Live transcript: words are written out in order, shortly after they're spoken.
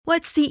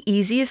What's the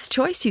easiest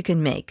choice you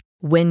can make?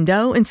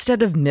 Window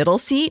instead of middle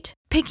seat?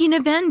 Picking a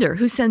vendor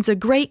who sends a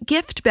great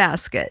gift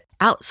basket?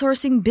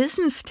 Outsourcing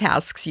business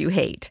tasks you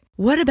hate?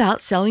 What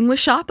about selling with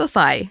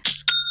Shopify?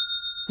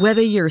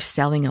 Whether you're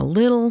selling a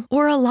little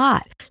or a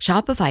lot,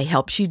 Shopify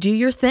helps you do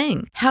your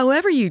thing,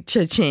 however you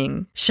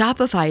cha-ching.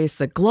 Shopify is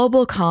the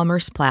global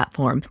commerce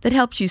platform that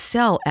helps you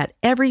sell at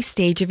every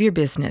stage of your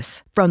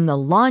business. From the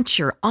launch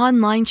your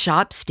online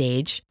shop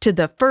stage to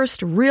the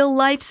first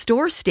real-life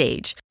store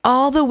stage,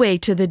 all the way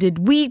to the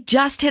did we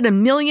just hit a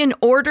million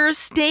orders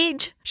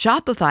stage.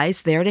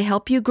 Shopify's there to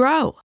help you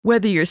grow.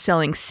 Whether you're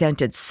selling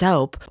scented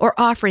soap or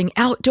offering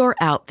outdoor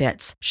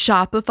outfits,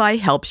 Shopify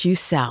helps you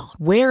sell.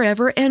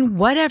 Wherever and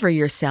whatever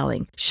you're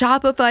selling,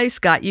 Shopify's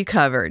got you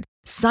covered.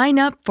 Sign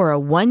up for a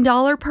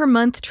 $1 per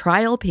month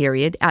trial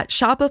period at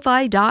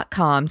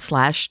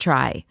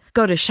shopify.com/try.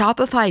 Go to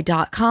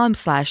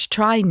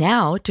shopify.com/try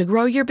now to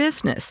grow your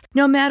business,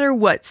 no matter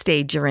what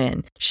stage you're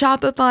in.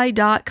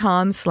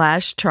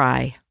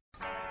 Shopify.com/try.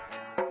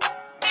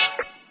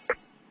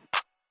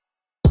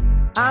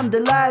 I'm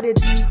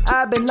delighted,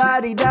 I've been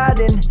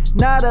lottie-dotting.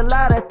 Not a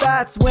lot of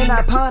thoughts when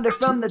I ponder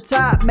from the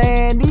top.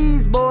 Man,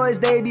 these boys,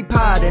 they be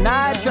potting.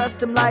 I trust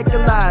them like a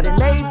lot, and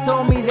they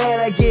told me that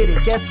I get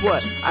it. Guess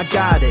what? I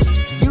got it.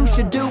 You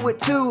should do it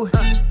too.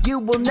 You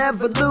will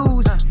never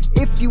lose.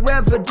 If you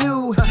ever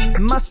do, it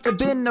must have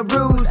been a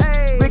ruse.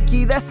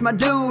 Ricky, that's my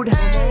dude.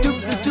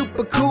 Stoops are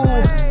super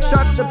cool.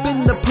 Sharks up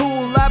in the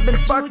pool. I've been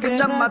sparking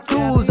up my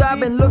tools.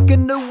 I've been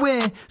looking to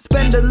win.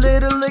 Spend a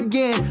little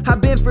again. I've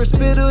been first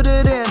fiddle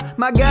to them.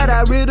 My God,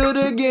 I riddled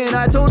again.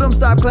 I told them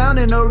stop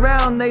clowning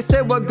around. They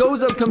said what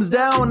goes up comes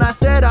down. I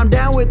said I'm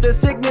down with the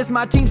sickness.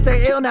 My team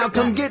stay ill now.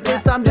 Come get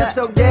this. I'm just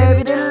so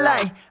David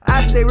Delight.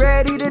 I stay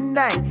ready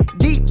tonight.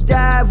 Deep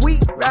dive, we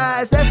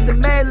rise. That's the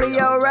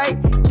medley, alright.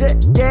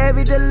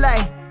 David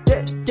Delight.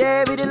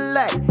 David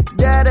Delight.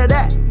 Da da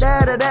da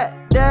da da da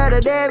da da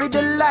David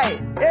Delight.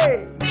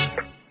 Hey.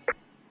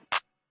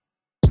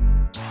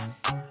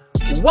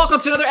 Welcome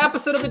to another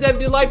episode of the David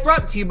Delight,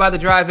 brought to you by the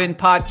Drive-In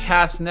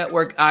Podcast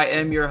Network. I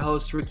am your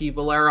host, Ricky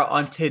Valera.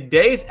 On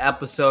today's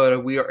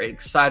episode, we are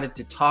excited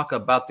to talk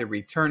about the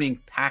returning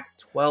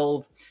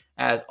Pac-12.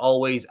 As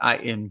always, I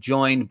am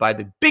joined by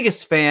the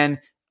biggest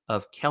fan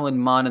of Kellen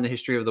Mond in the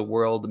history of the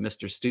world,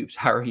 Mr. Stoops.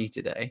 How are you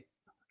today?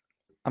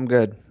 I'm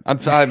good.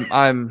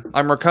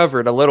 I'm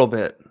recovered a little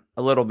bit.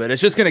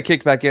 It's just going to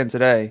kick back in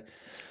today,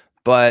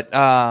 but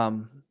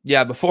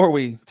yeah, before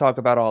we talk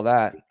about all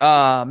that,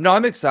 no,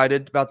 I'm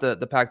excited about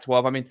the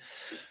Pac-12. I mean,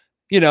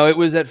 it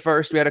was at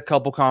first we had a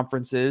couple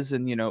conferences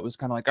and, it was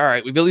kind of like, all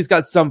right, we've at least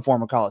got some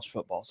form of college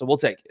football, so we'll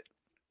take it.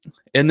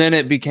 And then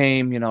it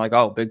became, like,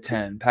 oh, Big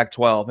Ten,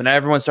 Pac-12, and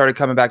everyone started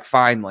coming back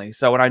finally.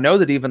 So when I know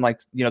that even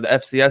like, the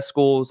FCS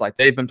schools, like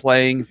they've been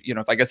playing,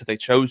 if they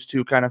chose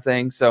to kind of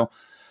thing. So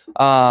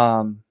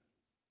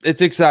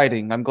it's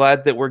exciting. I'm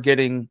glad that we're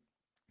getting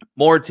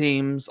more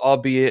teams,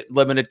 albeit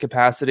limited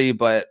capacity,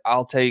 but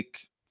I'll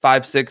take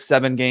 5, 6,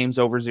 7 games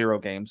over 0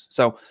 games.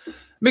 So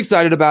I'm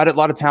excited about it. A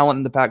lot of talent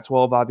in the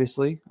Pac-12,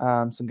 obviously.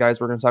 Some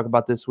guys we're going to talk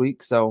about this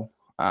week. So,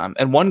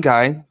 and one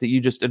guy that you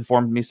just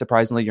informed me,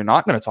 surprisingly, you're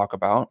not going to talk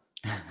about,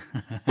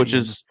 which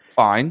is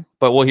fine,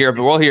 but we'll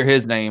hear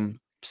his name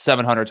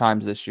 700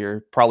 times this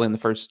year, probably in the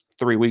first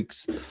 3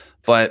 weeks.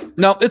 But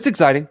no, it's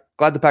exciting.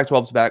 Glad the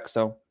Pac-12's back.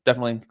 So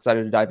definitely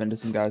excited to dive into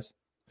some guys.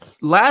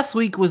 Last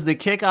week was the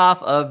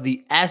kickoff of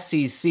the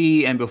SEC,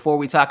 and before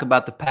we talk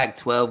about the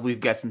Pac-12, we've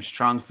got some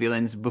strong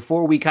feelings.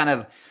 Before we kind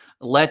of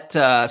let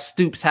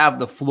Stoops have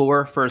the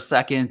floor for a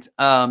second,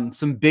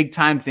 some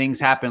big-time things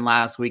happened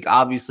last week.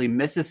 Obviously,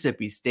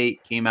 Mississippi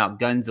State came out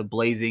guns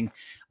a-blazing,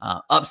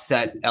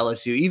 upset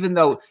LSU, even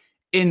though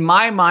in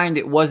my mind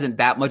it wasn't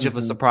that much of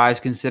a surprise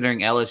considering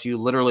LSU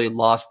literally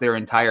lost their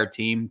entire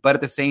team. But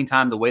at the same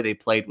time, the way they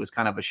played was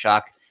kind of a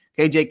shock.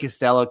 KJ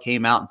Costello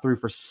came out and threw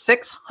for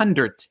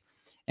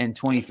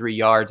 623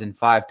 yards and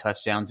 5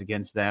 touchdowns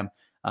against them.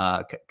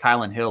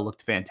 Kylan Hill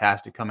looked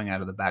fantastic coming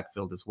out of the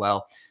backfield as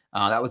well.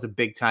 That was a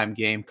big-time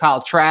game.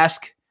 Kyle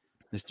Trask,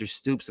 Mr.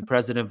 Stoops, the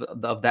president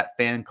of that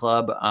fan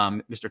club.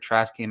 Mr.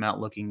 Trask came out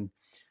looking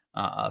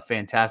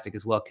fantastic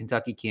as well.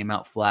 Kentucky came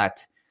out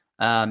flat.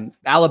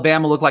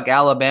 Alabama looked like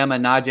Alabama.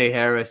 Najee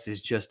Harris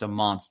is just a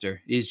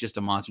monster. He's just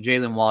a monster.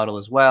 Jalen Waddle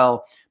as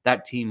well.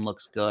 That team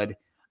looks good.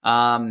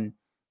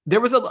 There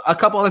was a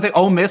couple other things.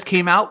 Ole Miss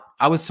came out.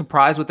 I was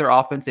surprised with their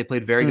offense. They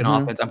played very good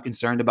offense. I'm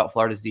concerned about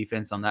Florida's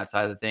defense on that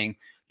side of the thing.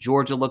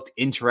 Georgia looked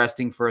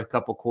interesting for a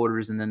couple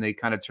quarters, and then they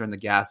kind of turned the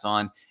gas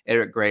on.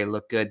 Eric Gray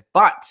looked good.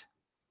 But,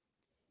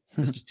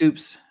 Mr.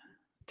 Stoops,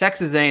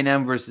 Texas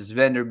A&M versus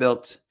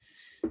Vanderbilt,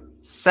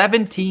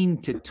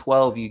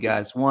 17-12, you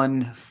guys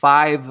won.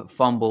 5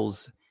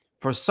 fumbles.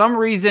 For some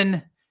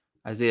reason,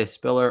 Isaiah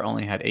Spiller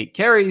only had 8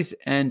 carries,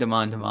 and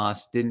Damon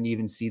DeMoss didn't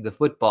even see the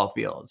football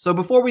field. So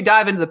before we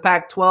dive into the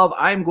Pac-12,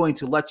 I'm going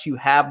to let you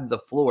have the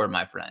floor,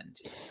 my friend.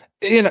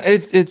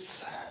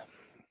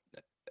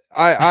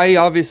 I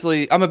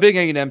obviously, I'm a big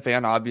A&M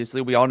fan, obviously.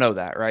 We all know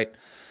that, right?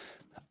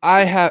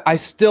 I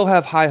still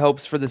have high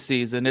hopes for the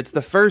season. It's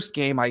the first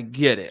game. I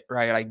get it,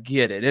 right? I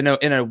get it in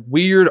a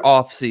weird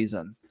off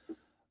season,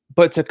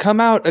 but to come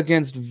out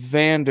against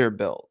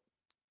Vanderbilt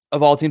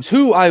of all teams,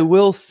 who I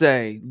will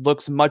say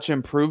looks much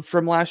improved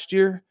from last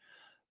year,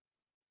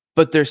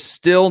 but they're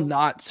still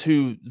not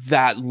to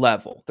that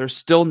level. They're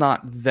still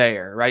not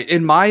there, right?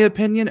 In my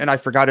opinion, and I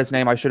forgot his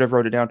name. I should have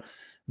wrote it down.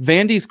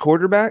 Vandy's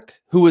quarterback,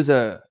 who is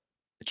a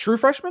true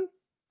freshman,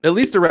 at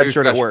least a red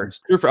shirt at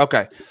worst.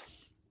 Okay,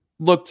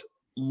 looked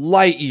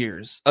light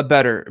years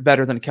better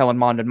than Kellen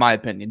Mond, in my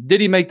opinion. Did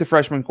he make the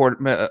freshman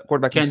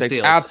quarterback Ken mistakes?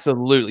 Seals.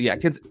 Absolutely, yeah.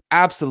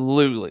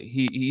 Absolutely.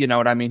 He, you know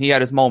what I mean. He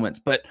had his moments,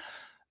 but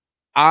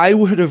I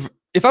would have,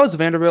 if I was a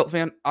Vanderbilt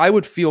fan, I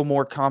would feel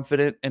more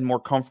confident and more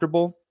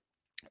comfortable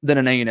than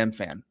an A&M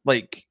fan.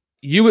 Like,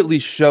 you at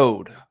least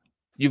showed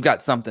you've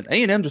got something.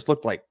 A&M just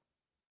looked like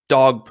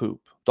dog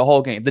poop the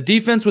whole game. The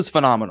defense was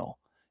phenomenal,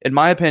 in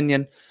my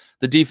opinion.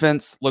 The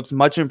defense looks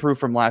much improved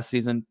from last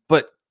season,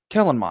 but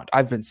Kellen Mond,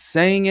 I've been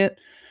saying it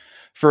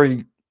for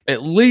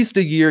at least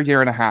a year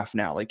and a half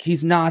now. Like,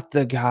 he's not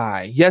the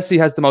guy. Yes, he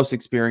has the most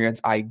experience.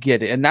 I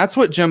get it. And that's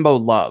what Jimbo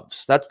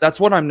loves. That's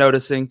what I'm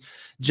noticing.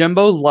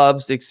 Jimbo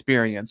loves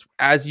experience,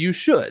 as you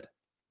should,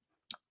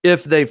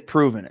 if they've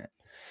proven it.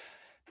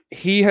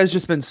 He has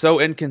just been so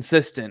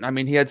inconsistent. I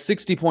mean, he had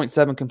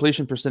 60.7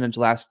 completion percentage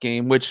last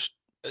game, which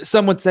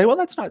some would say, well,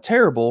 that's not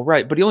terrible,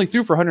 right? But he only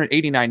threw for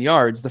 189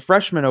 yards. The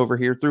freshman over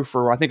here threw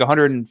for, I think,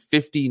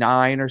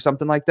 159 or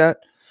something like that.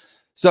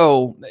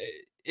 So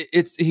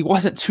he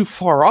wasn't too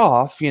far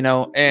off, you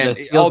know, and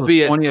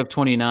albeit 20 of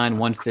 29,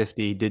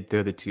 150, did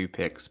throw the 2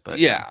 picks, but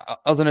yeah,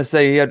 I was going to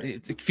say he had a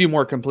few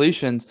more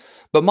completions,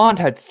 but Mond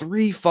had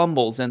 3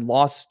 fumbles and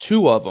lost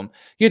 2 of them.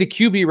 He had a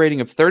QB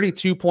rating of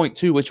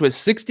 32.2, which was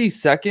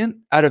 62nd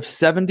out of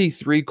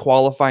 73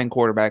 qualifying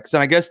quarterbacks.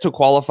 And I guess to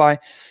qualify,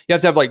 you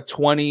have to have like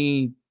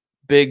 20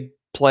 big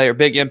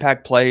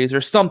impact plays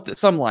or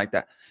something like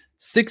that.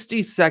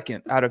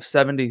 62nd out of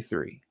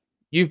 73.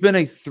 You've been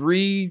a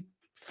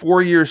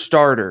 3-4-year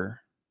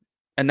starter,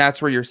 and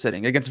that's where you're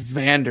sitting against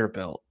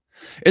Vanderbilt.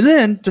 And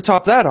then to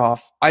top that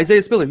off,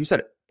 Isaiah Spiller, you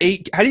said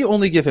 8. How do you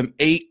only give him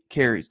 8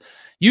 carries?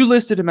 You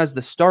listed him as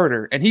the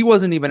starter, and he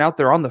wasn't even out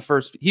there on the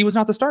first. He was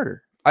not the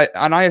starter.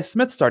 Ainias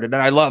Smith started,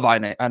 and I love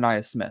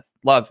Ainias Smith.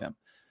 Love him.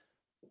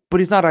 But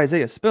he's not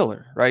Isaiah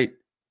Spiller, right?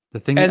 The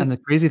thing and the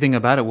crazy thing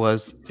about it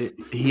was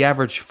he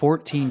averaged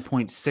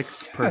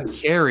 14.6 per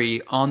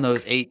carry on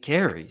those 8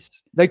 carries.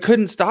 They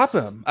couldn't stop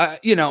him,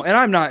 you know. And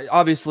I'm not,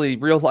 obviously,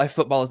 real life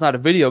football is not a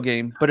video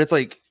game, but it's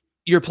like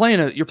you're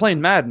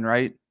playing Madden,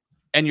 right?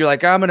 And you're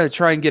like, I'm gonna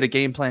try and get a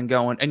game plan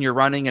going, and you're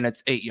running, and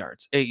it's 8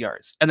 yards,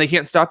 and they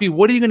can't stop you.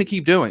 What are you gonna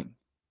keep doing?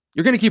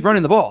 You're gonna keep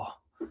running the ball.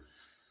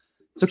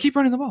 So keep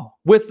running the ball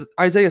with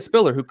Isaiah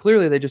Spiller, who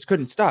clearly they just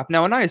couldn't stop.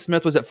 Now, Ainias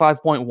Smith was at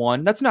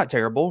 5.1. That's not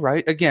terrible,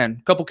 right? Again,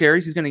 a couple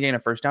carries, he's going to gain a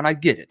first down. I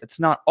get it. It's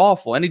not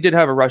awful. And he did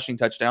have a rushing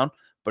touchdown.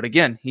 But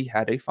again, he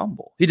had a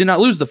fumble. He did not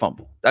lose the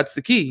fumble. That's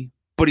the key.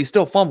 But he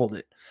still fumbled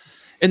it.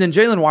 And then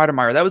Jalen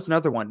Weidemeyer, that was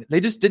another one. They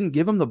just didn't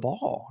give him the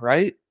ball,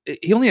 right?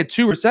 He only had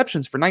 2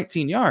 receptions for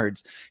 19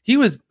 yards. He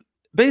was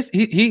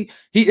he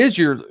is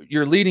your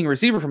leading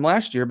receiver from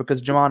last year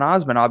because Jamon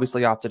Osmond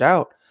obviously opted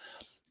out.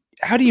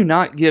 How do you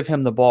not give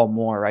him the ball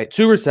more, right?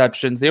 2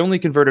 receptions. They only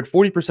converted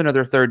 40% of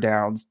their third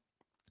downs.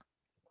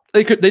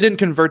 They didn't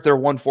convert their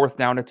 1 4th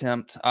down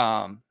attempt.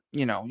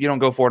 You know, you don't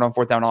go for it on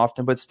 4th down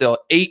often, but still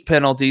 8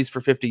 penalties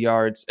for 50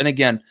 yards. And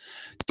again,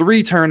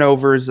 3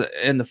 turnovers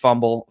in the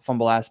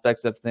fumble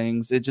aspects of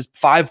things. It's just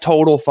 5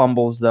 total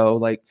fumbles though.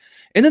 Like,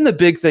 and then the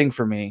big thing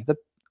for me,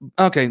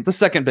 the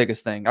second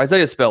biggest thing,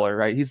 Isaiah Spiller,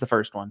 right? He's the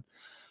first one.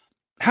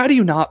 How do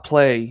you not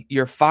play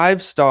your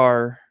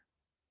 5-star,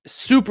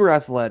 super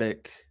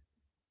athletic,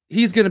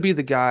 he's going to be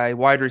the guy,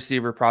 wide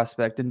receiver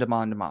prospect in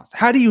Damon DeMoss?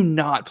 How do you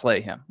not play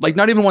him? Like,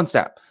 not even one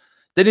step.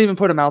 They didn't even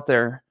put him out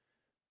there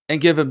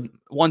and give him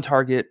 1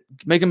 target,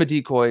 make him a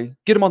decoy,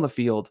 get him on the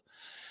field.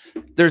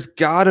 There's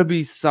got to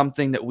be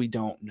something that we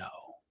don't know.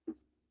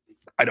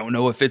 I don't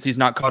know if he's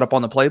not caught up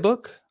on the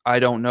playbook. I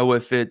don't know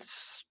if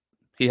it's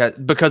he has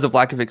because of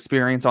lack of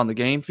experience on the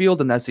game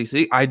field in the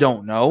SEC. I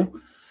don't know.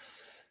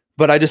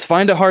 But I just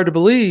find it hard to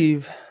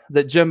believe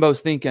that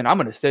Jimbo's thinking, I'm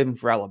going to save him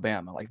for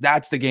Alabama. Like,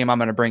 that's the game I'm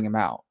going to bring him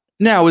out.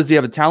 Now, does he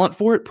have a talent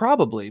for it?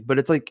 Probably. But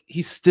it's like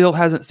he still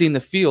hasn't seen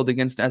the field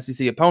against an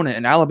SEC opponent.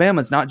 And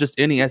Alabama's not just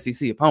any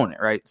SEC opponent,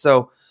 right?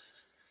 So,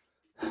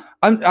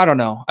 I don't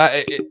know.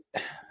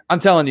 I'm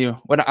telling you,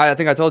 when I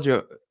think I told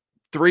you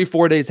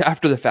 3-4 days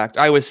after the fact,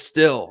 I was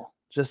still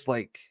just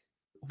like,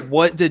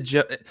 what did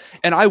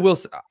and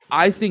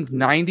I think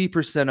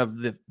 90% of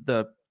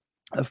the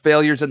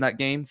failures in that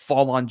game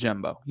fall on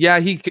Jimbo. Yeah,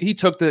 he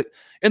took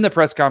in the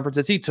press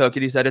conferences, he took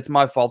it. He said, it's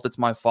my fault,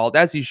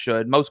 as he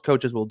should. Most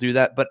coaches will do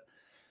that. But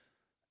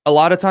a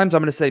lot of times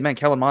I'm going to say, man,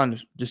 Kellen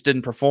Mond just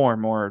didn't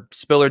perform, or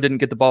Spiller didn't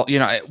get the ball, you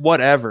know,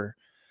 whatever.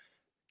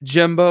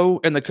 Jimbo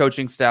and the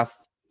coaching staff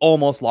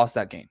almost lost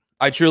that game.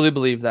 I truly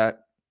believe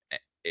that.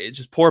 It's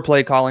just poor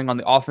play calling on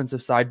the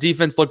offensive side.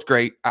 Defense looked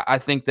great. I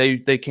think they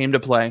came to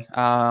play.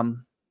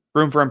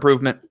 Room for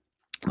improvement.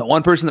 The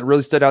one person that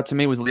really stood out to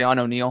me was Leon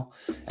O'Neal,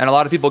 and a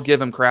lot of people give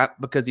him crap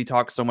because he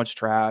talks so much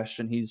trash,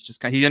 and he's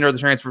just he entered the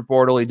transfer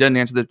portal. He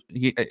didn't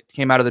he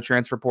came out of the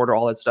transfer portal,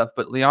 all that stuff.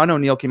 But Leon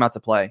O'Neal came out to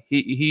play.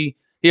 He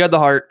had the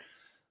heart.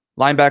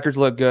 Linebackers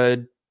look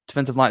good.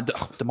 Defensive line,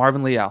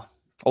 DeMarvin Leal,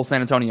 old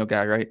San Antonio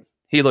guy, right?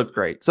 He looked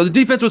great. So the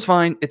defense was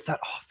fine. It's that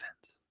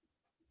offense.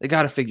 They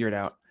got to figure it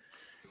out.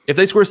 If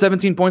they score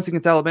 17 points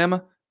against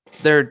Alabama,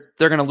 they're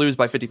going to lose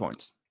by 50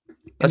 points.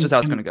 That's just how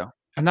it's going to go.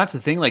 And that's the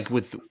thing, like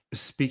with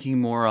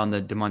speaking more on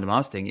the Damon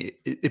DeMoss thing,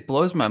 it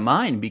blows my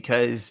mind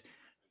because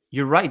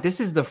you're right. This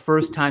is the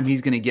first time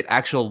he's going to get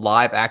actual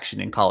live action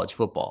in college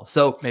football.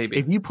 So maybe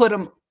if you put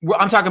him,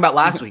 I'm talking about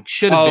last week,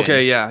 should have been.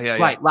 Okay, yeah.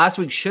 Right. Last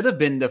week should have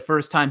been the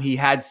first time he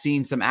had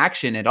seen some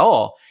action at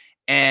all.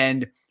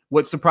 And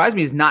what surprised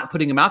me is not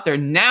putting him out there.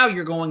 Now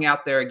you're going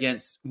out there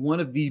against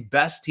one of the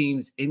best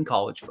teams in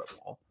college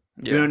football.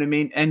 You know what I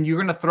mean? And you're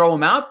going to throw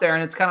him out there.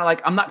 And it's kind of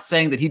like, I'm not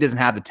saying that he doesn't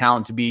have the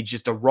talent to be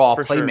just a raw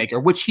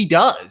playmaker, which he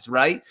does,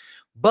 right?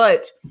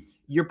 But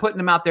you're putting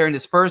him out there in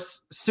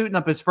suiting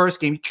up his first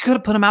game. You could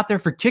have put him out there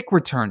for kick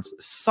returns,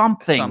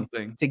 something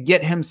to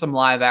get him some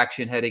live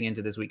action heading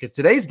into this week. Because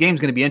today's game is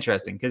going to be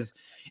interesting. Because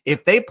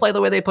if they play the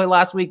way they played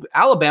last week,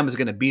 Alabama's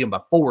going to beat them by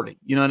 40.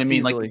 You know what I mean?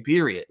 Easily. Like,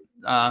 period.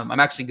 I'm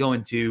actually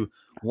going to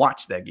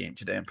watch that game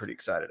today. I'm pretty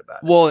excited about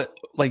it. Well,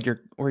 like where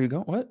are you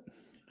going? What?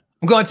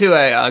 I'm going to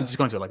just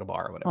going to like a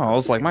bar or whatever. Oh, I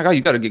was like, my God, you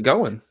got to get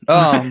going.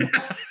 But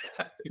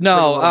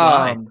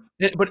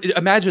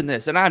imagine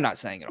this, and I'm not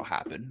saying it'll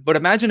happen, but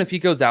imagine if he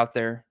goes out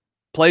there,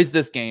 plays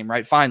this game,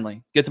 right?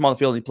 Finally, gets him on the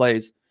field, and he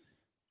plays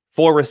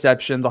 4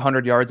 receptions,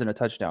 100 yards, and a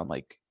touchdown.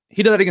 Like,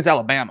 he did that against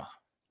Alabama.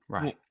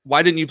 Right.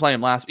 Why didn't you play him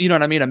last? You know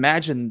what I mean?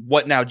 Imagine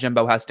what now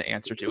Jimbo has to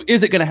answer to.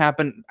 Is it going to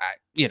happen?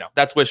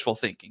 That's wishful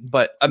thinking.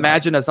 But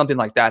imagine if something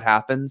like that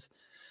happens,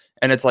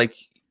 and it's like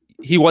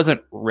he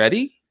wasn't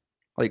ready.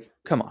 Like,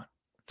 come on.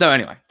 So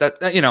anyway, that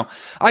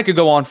I could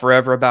go on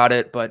forever about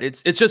it, but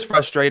it's just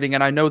frustrating.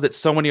 And I know that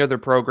so many other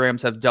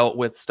programs have dealt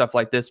with stuff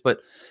like this, but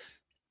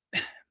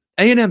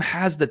A&M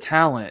has the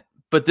talent,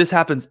 but this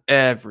happens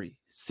every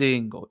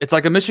single. It's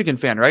like a Michigan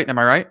fan, right? Am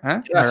I right?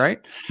 Huh? Yes. Am I right?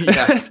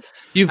 Yeah.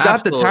 You've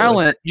got the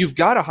talent, you've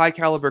got a high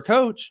caliber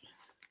coach,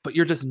 but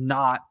you're just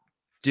not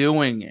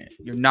doing it.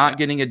 You're not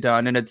getting it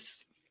done. And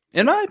it's,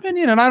 in my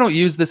opinion, and I don't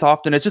use this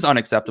often, it's just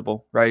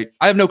unacceptable, right?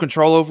 I have no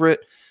control over it,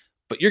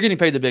 but you're getting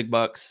paid the big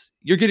bucks.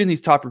 You're getting these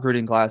top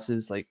recruiting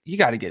classes. Like, you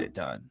got to get it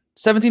done.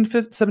 17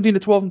 to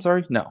 12, I'm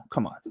sorry. No,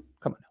 come on.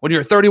 When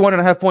you're a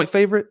 31.5 point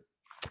favorite,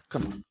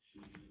 come on.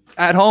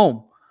 At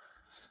home.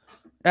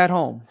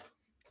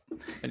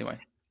 Anyway,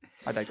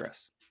 I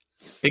digress.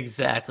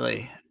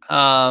 Exactly.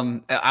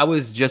 I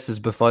was just as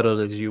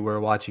befuddled as you were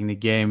watching the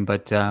game,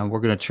 but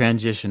we're going to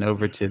transition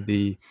over to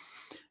the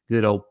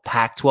good old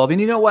Pac-12.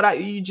 And you know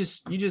what? You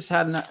just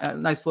had a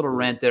nice little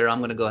rant there. I'm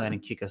going to go ahead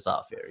and kick us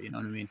off here. You know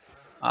what I mean?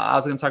 I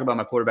was going to talk about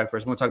my quarterback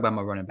first. I'm going to talk about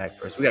my running back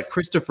first. We got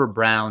Christopher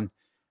Brown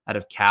out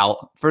of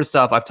Cal. First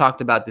off, I've talked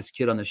about this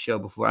kid on the show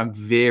before. I'm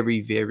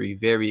very, very,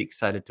 very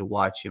excited to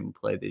watch him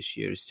play this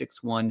year.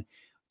 6'1",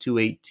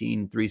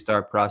 218,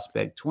 3-star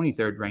prospect,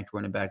 23rd ranked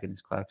running back in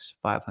his class,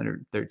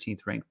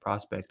 513th ranked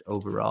prospect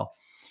overall.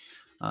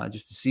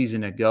 Just a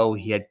season ago,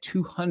 he had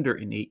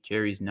 208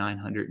 carries,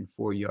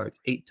 904 yards,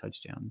 8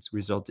 touchdowns,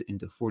 resulted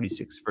into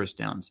 46 first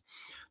downs.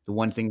 The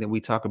one thing that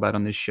we talk about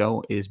on this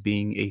show is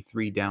being a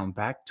 3-down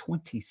back,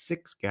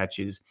 26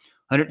 catches,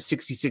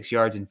 166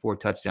 yards, and 4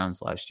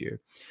 touchdowns last year.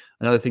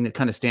 Another thing that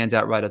kind of stands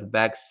out right off the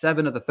back,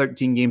 7 of the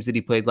 13 games that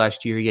he played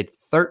last year, he had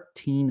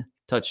 13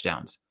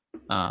 touchdowns.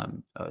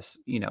 Stats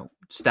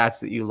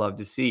that you love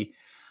to see.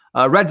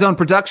 Red zone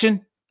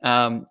production.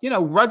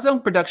 Red zone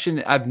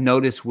production, I've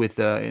noticed with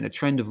in a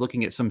trend of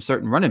looking at some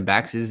certain running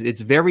backs is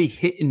it's very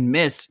hit and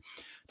miss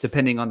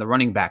depending on the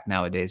running back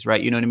nowadays,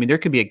 right? You know what I mean? There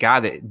could be a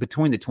guy that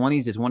between the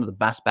 20s is one of the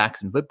best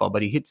backs in football,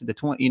 but he hits the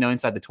 20,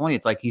 inside the 20.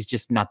 It's like he's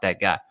just not that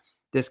guy.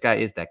 This guy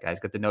is that guy. He's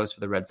got the nose for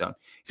the red zone.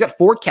 He's got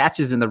 4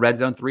 catches in the red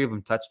zone, 3 of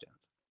them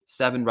touchdowns,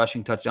 7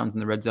 rushing touchdowns in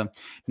the red zone,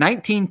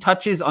 19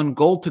 touches on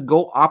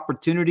goal-to-goal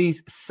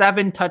opportunities,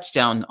 7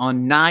 touchdowns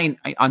on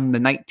the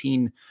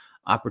 19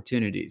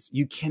 opportunities.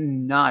 You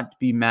cannot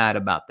be mad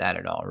about that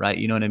at all, right?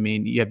 You know what I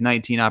mean? You have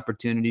 19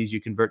 opportunities,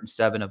 you convert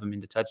 7 of them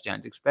into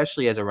touchdowns,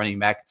 especially as a running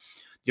back.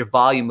 Your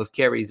volume of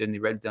carries in the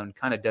red zone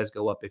kind of does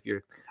go up if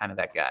you're kind of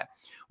that guy.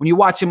 When you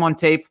watch him on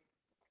tape,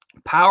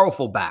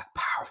 powerful back,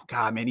 powerful.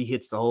 God, man, he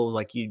hits the holes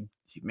like you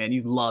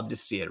love to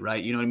see it,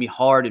 right? You know what I mean?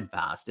 Hard and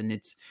fast. And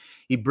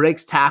he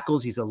breaks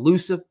tackles. He's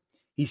elusive.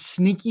 He's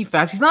sneaky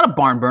fast. He's not a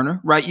barn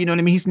burner, right? You know what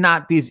I mean? He's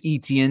not these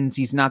Etiennes.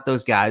 He's not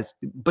those guys,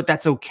 but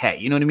that's okay.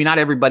 You know what I mean? Not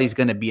everybody's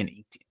going to be an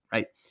Etienne,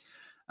 right?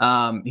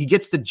 He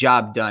gets the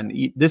job done.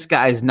 This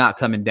guy is not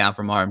coming down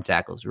from arm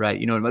tackles, right?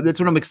 You know, that's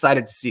what I'm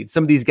excited to see.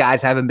 Some of these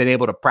guys haven't been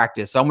able to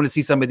practice. So I'm going to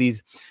see some of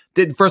these.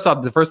 First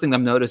off, the first thing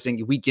I'm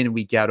noticing week in and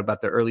week out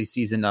about the early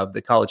season of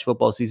the college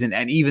football season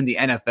and even the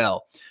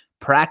NFL,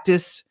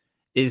 practice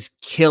is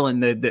killing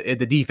the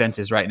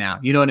defenses right now.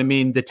 You know what I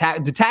mean? The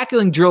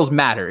tackling drills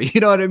matter. You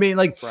know what I mean?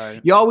 Like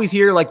You always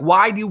hear like,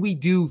 why do we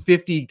do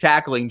 50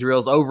 tackling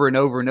drills over and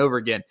over and over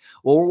again?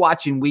 Well, we're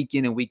watching week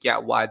in and week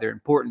out why they're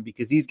important,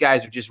 because these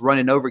guys are just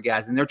running over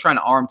guys and they're trying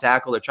to arm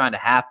tackle. They're trying to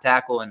half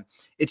tackle, and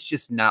it's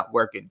just not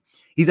working.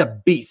 He's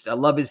a beast. I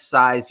love his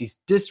size. He's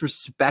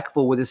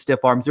disrespectful with his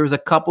stiff arms. There was a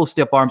couple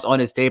stiff arms on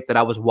his tape that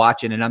I was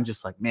watching, and I'm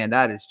just like, man,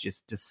 that is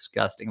just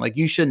disgusting. Like,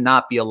 you should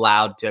not be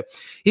allowed to.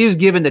 He was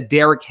given the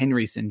Derrick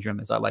Henry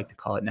syndrome, as I like to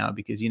call it now,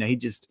 because,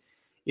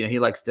 he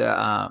likes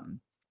to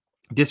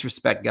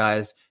disrespect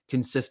guys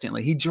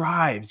consistently. He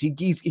drives. He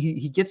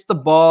gets the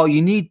ball.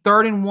 You need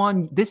 3rd and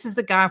 1. This is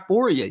the guy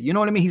for you. You know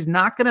what I mean? He's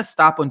not going to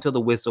stop until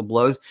the whistle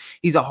blows.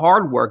 He's a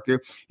hard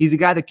worker. He's a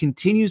guy that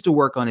continues to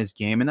work on his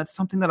game, and that's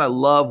something that I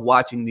love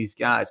watching these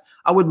guys.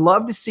 I would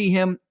love to see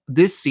him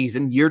this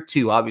season, year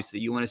 2. Obviously,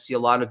 you want to see a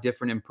lot of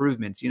different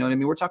improvements. You know what I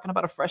mean? We're talking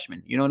about a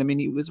freshman. You know what I mean?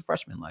 He was a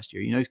freshman last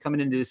year. He's coming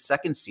into his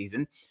 2nd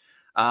season.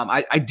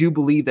 I do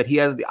believe that he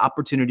has the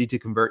opportunity to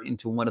convert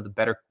into one of the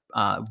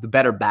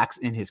better backs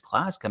in his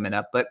class coming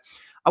up, but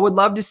I would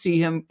love to see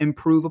him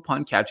improve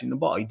upon catching the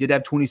ball. He did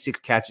have 26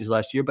 catches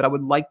last year, but I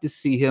would like to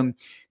see him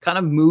kind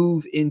of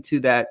move into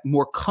that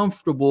more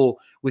comfortable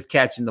with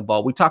catching the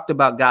ball. We talked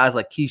about guys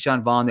like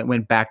Keyshawn Vaughn that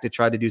went back to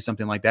try to do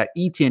something like that.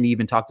 Etienne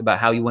even talked about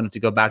how he wanted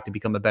to go back to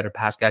become a better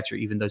pass catcher,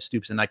 even though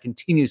Stoops and I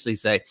continuously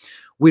say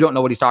we don't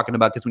know what he's talking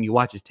about, because when you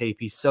watch his tape,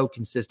 he's so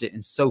consistent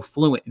and so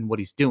fluent in what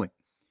he's doing.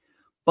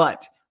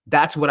 But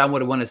that's what I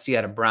would want to see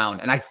out of Brown.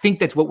 And I think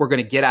that's what we're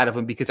going to get out of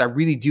him, because I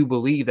really do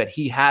believe that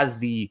he has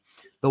the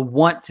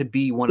want to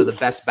be one of the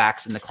best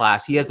backs in the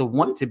class. He has a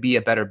want to be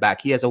a better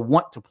back. He has a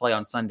want to play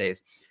on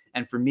Sundays.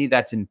 And for me,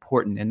 that's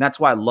important. And that's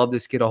why I love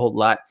this kid a whole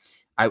lot.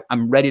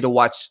 I'm ready to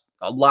watch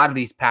a lot of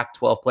these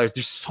Pac-12 players.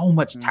 There's so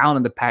much talent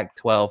in the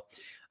Pac-12.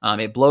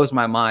 It blows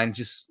my mind.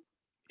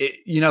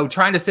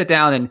 Trying to sit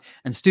down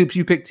and Stoops,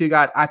 you pick 2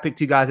 guys, I pick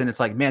 2 guys. And it's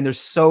like, man,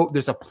 there's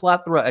a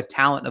plethora of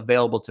talent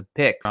available to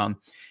pick from.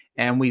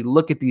 And we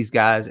look at these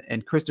guys,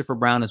 and Christopher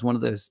Brown is one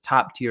of those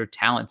top tier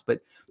talents, but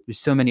there's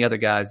so many other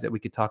guys that we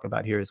could talk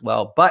about here as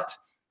well. But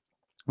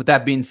with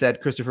that being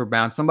said, Christopher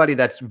Brown, somebody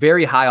that's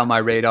very high on my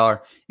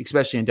radar,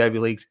 especially in Devy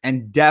leagues,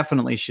 and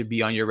definitely should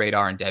be on your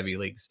radar in Devy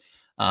leagues,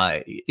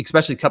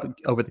 especially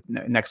over the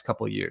next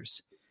couple of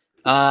years.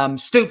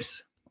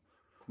 Stoops,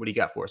 what do you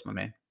got for us, my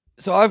man?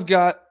 So I've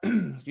got,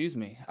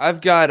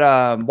 I've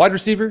got wide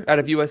receiver out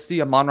of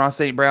USC, Amon-Ra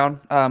St. Brown,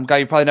 guy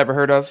you probably never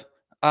heard of.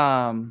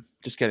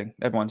 Just kidding.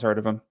 Everyone's heard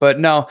of him. But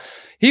no,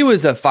 he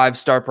was a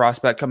 5-star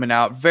prospect coming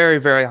out. Very,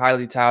 very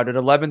highly touted.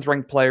 11th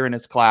ranked player in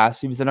his class.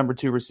 He was the number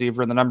 2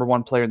 receiver and the number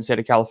 1 player in the state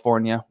of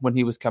California when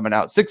he was coming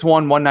out.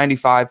 6'1",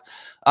 195.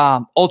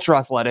 Ultra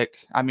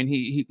athletic. I mean,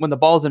 he when the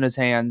ball's in his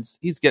hands,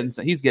 he's getting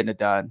it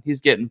done. He's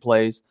getting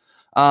plays.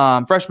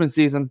 Freshman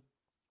season,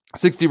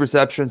 60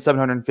 receptions,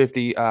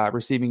 750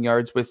 receiving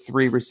yards with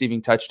 3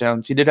 receiving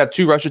touchdowns. He did have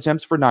 2 rush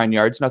attempts for 9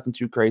 yards. Nothing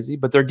too crazy,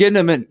 but they're getting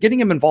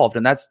him involved,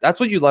 and that's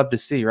what you love to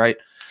see, right?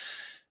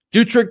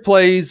 Do trick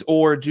plays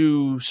or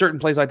do certain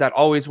plays like that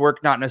always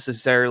work? Not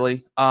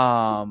necessarily.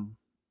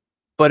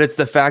 But it's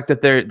the fact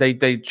that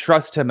they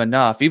trust him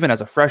enough, even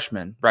as a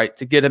freshman, right,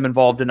 to get him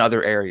involved in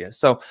other areas.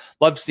 So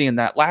love seeing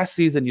that. Last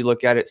season, you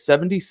look at it,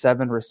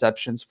 77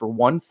 receptions for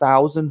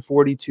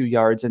 1,042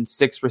 yards and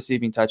 6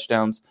 receiving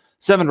touchdowns,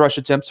 7 rush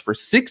attempts for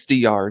 60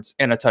 yards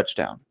and a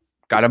touchdown.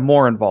 Got him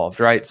more involved,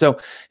 right? So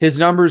his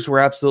numbers were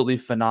absolutely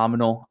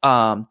phenomenal.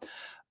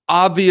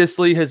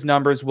 Obviously, his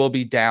numbers will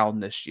be down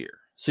this year.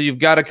 So you've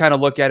got to kind of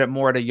look at it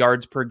more at a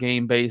yards per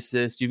game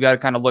basis. You've got to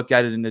kind of look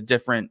at it in a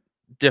different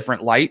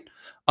light.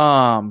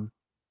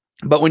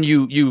 But when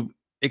you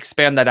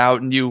expand that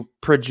out and you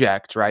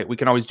project, right? We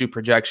can always do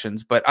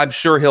projections, but I'm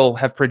sure he'll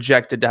have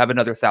projected to have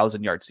another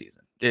 1,000-yard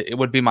season. It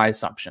would be my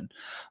assumption,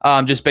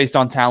 just based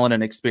on talent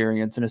and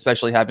experience, and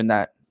especially having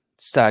that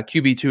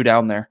QB2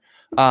 down there,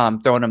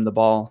 throwing him the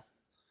ball.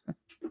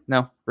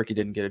 No, Ricky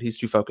didn't get it. He's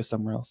too focused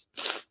somewhere else.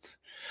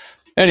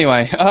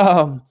 Anyway,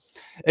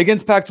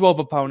 against Pac-12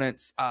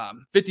 opponents,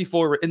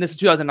 54, and this is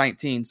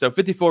 2019, so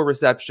 54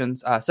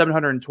 receptions,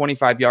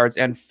 725 yards,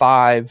 and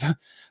five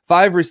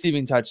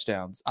receiving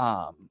touchdowns.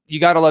 You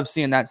got to love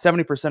seeing that.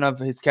 70% of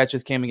his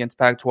catches came against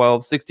Pac-12,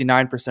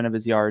 69% of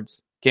his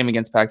yards came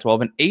against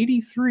Pac-12, and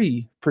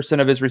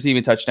 83% of his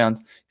receiving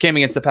touchdowns came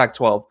against the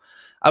Pac-12.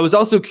 I was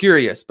also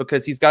curious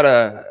because he's got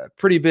a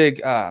pretty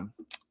big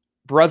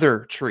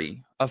brother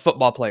tree of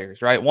football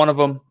players, right? One of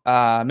them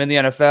in the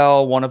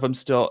NFL, one of them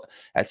still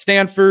at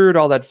Stanford,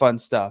 all that fun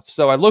stuff.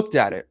 So I looked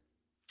at it.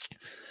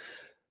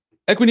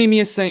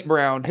 Equanimeous St.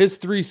 Brown, his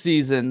 3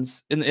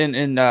 seasons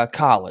in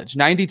college,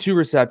 92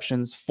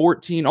 receptions,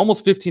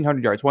 almost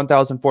 1,500 yards,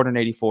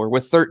 1,484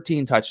 with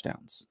 13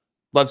 touchdowns.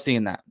 Love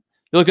seeing that.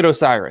 You look at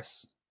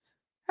Osiris,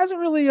 hasn't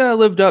really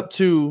lived up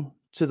to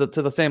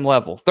the same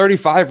level.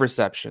 35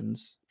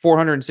 receptions,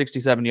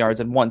 467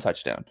 yards, and 1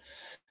 touchdown.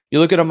 You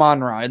look at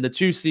Amon-Ra in the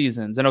 2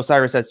 seasons, and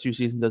Osiris has 2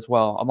 seasons as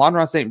well.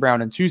 Amon-Ra St.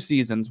 Brown in 2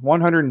 seasons,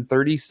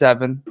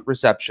 137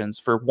 receptions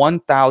for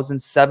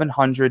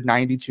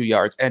 1,792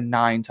 yards and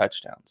 9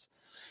 touchdowns.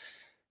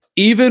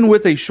 even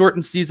with a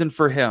shortened season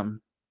for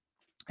him,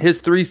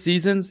 his 3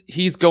 seasons,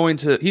 he's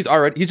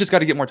just got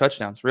to get more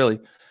touchdowns, really.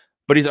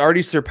 But he's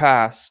already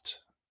surpassed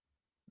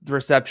the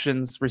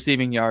receptions,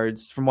 receiving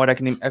yards from what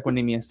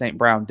Equanimeous St.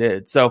 Brown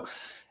did. So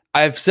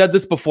I've said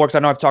this before because I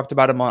know I've talked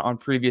about him on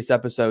previous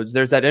episodes.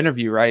 There's that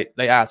interview, right?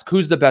 They ask,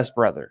 who's the best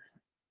brother?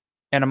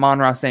 And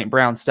Amon-Ra St.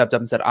 Brown stepped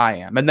up and said, I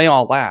am. And they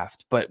all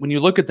laughed. But when you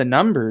look at the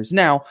numbers,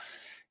 now,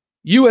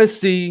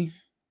 USC,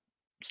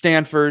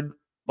 Stanford,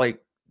 like,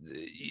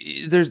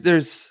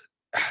 there's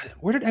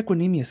where did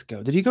Equanimeous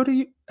go? Did he go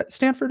to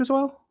Stanford as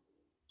well?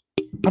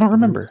 I don't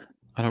remember.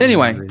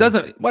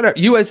 Doesn't whatever.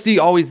 USC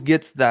always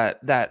gets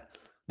that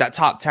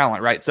top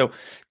talent, right? So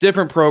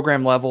different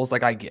program levels,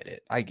 like I get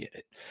it.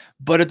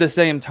 But at the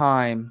same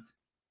time,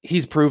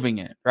 he's proving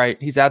it,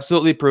 right? He's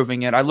absolutely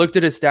proving it. I looked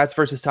at his stats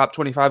versus top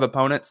 25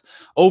 opponents.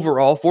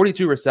 Overall,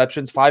 42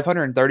 receptions,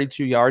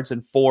 532 yards,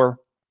 and four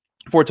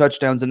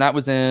touchdowns. And that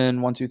was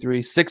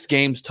in 6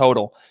 games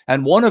total.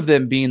 And one of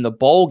them being the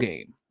bowl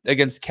game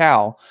against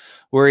Cal,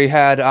 where he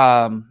had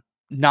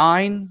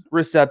 9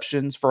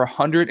 receptions for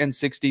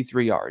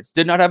 163 yards.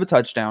 Did not have a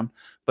touchdown,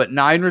 but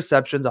 9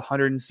 receptions,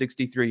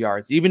 163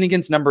 yards. Even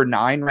against number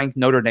 9 ranked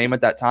Notre Dame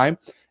at that time,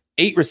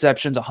 8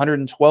 receptions,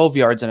 112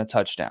 yards, and a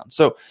touchdown.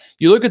 So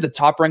you look at the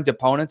top-ranked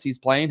opponents he's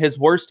playing. His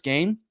worst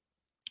game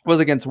was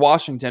against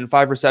Washington,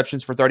 5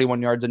 receptions for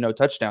 31 yards and no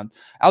touchdown.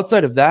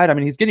 Outside of that, I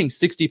mean, he's getting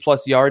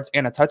 60-plus yards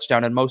and a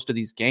touchdown in most of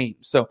these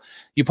games. So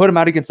you put him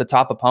out against the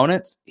top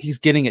opponents, he's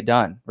getting it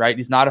done, right?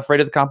 He's not afraid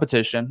of the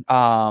competition.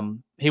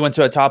 He went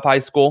to a top high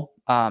school,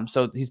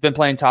 so he's been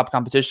playing top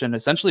competition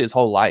essentially his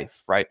whole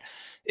life, right?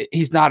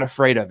 He's not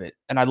afraid of it,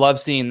 and I love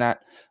seeing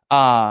that.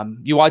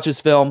 You watch his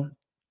film,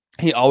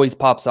 he always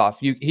pops off.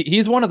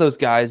 He's one of those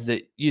guys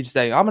that you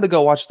say, I'm going to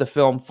go watch the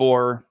film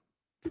for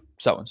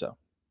so-and-so.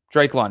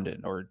 Drake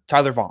London or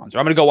Tyler Vaughns, or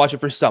I'm going to go watch it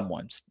for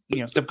someone,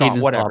 Steph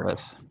Gahn, whatever.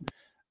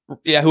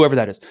 Yeah, whoever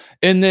that is.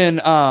 And then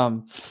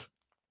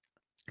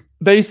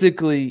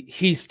basically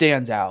he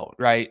stands out,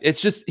 right?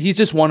 He's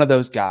just one of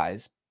those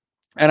guys.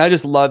 And I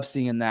just love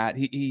seeing that.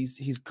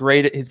 He's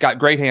great. He's got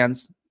great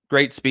hands,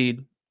 great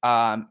speed.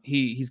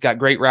 He's got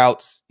great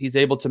routes. He's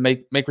able to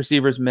make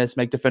receivers miss,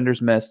 make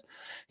defenders miss.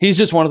 He's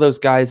just one of those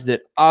guys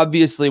that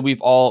obviously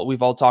we've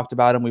all talked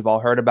about him. We've all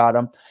heard about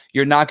him.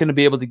 You're not going to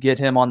be able to get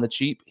him on the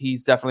cheap.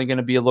 He's definitely going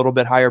to be a little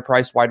bit higher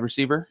priced wide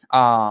receiver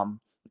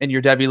in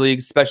your Devy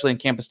leagues, especially in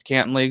campus to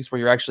Canton leagues where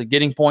you're actually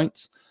getting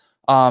points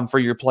for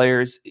your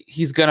players.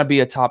 He's going to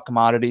be a top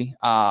commodity.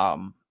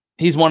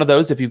 He's one of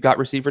those, if you've got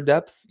receiver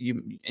depth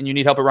and you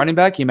need help at running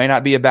back, he may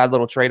not be a bad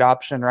little trade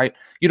option, right?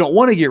 You don't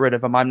want to get rid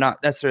of him. I'm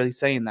not necessarily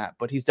saying that,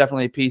 but he's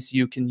definitely a piece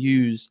you can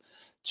use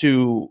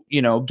to,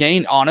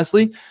 gain,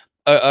 honestly,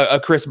 a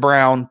Chris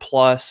Brown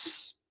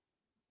plus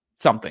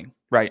something,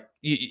 right?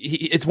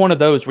 It's one of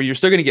those where you're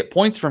still going to get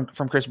points from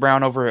Chris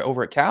Brown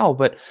over at Cal,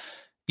 but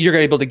you're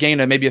able to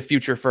gain maybe a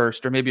future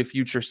first or maybe a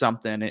future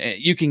something.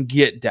 You can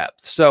get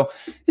depth. So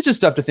it's just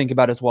stuff to think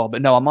about as well.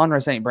 But no, Amon-Ra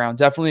St. Brown,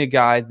 definitely a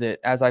guy that,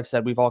 as I've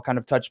said, we've all kind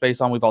of touched base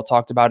on. We've all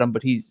talked about him,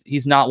 but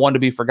he's not one to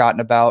be forgotten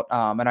about.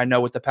 And I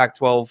know with the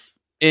Pac-12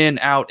 in,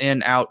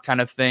 out kind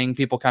of thing,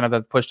 people kind of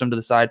have pushed him to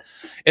the side.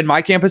 In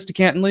my campus to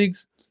Canton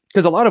leagues,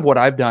 because a lot of what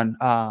I've done,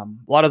 a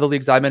lot of the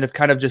leagues I'm in have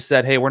kind of just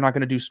said, hey, we're not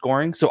going to do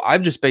scoring. So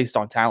I've just based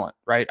on talent,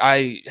 right?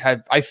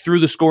 I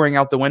threw the scoring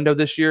out the window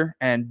this year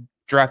and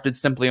drafted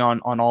simply on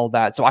all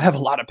that. So I have a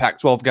lot of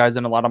Pac-12 guys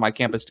in a lot of my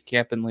campus to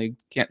Canton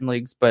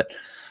leagues, but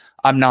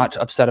I'm not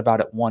upset about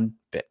it one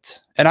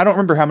bit. And I don't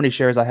remember how many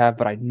shares I have,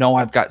 but I know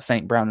I've got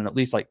St. Brown in at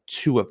least like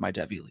 2 of my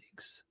Devy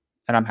leagues,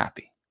 and I'm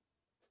happy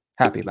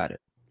about it.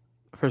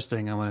 First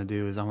thing I want to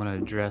do is I want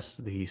to address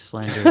the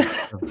slander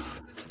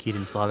of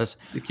Kedon Slovis.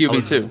 The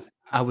QB2.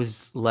 I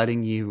was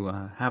letting you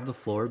have the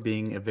floor,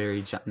 being a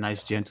very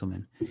nice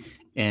gentleman,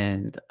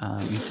 and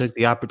you took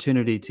the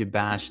opportunity to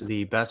bash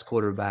the best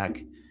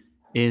quarterback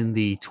in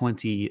the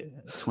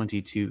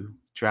 2022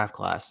 draft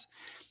class.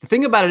 The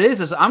thing about it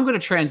is I'm going to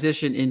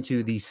transition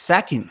into the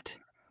second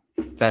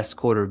best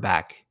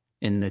quarterback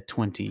in the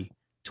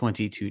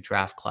 2022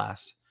 draft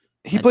class.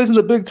 He plays in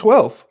the Big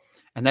 12.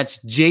 And that's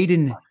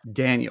Jayden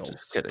Daniels.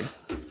 Just kidding.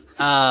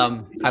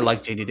 I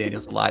like Jayden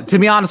Daniels a lot. To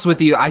be honest with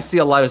you, I see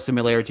a lot of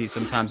similarities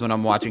sometimes when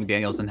I'm watching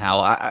Daniels and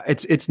Howell.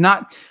 It's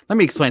not. Let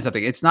me explain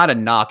something. It's not a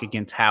knock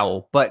against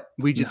Howell, but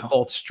we just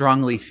both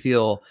strongly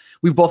feel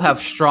we both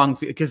have strong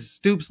because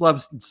Stoops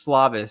loves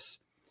Slovis,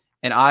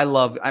 and I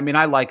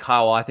like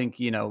Howell. I think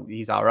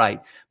he's all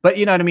right, but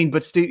you know what I mean.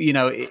 But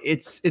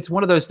it's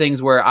one of those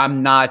things where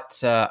I'm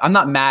not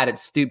mad at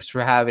Stoops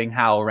for having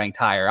Howell ranked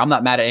higher. I'm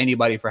not mad at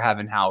anybody for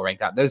having Howell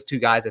ranked higher. Those two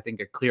guys I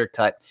think are clear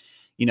cut.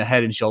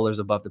 Head and shoulders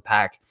above the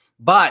pack.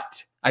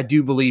 But I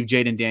do believe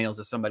Jayden Daniels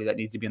is somebody that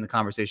needs to be in the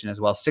conversation as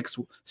well. 6'3",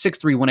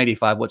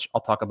 185, which I'll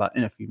talk about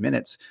in a few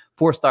minutes.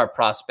 4-star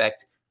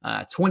prospect,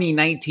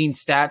 2019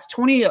 stats,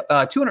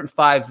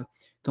 205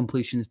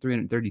 completions,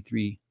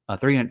 333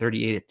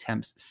 338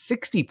 attempts,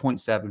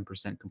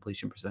 60.7%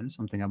 completion percentage,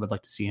 something I would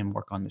like to see him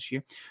work on this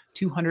year.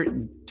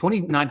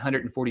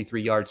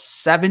 2,943 yards,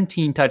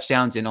 17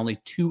 touchdowns, and only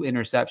 2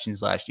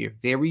 interceptions last year.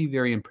 Very,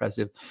 very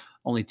impressive.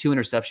 Only 2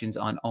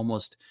 interceptions on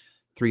almost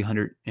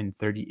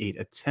 338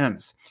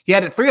 attempts. He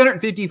had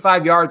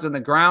 355 yards on the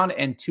ground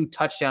and 2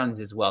 touchdowns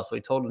as well. So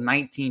he totaled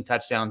 19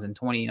 touchdowns in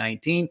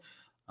 2019,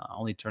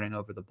 only turning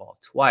over the ball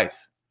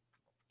twice.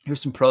 Here's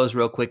some pros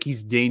real quick.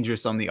 He's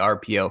dangerous on the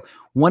RPO.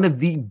 One of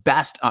the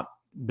best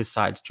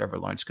besides Trevor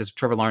Lawrence, because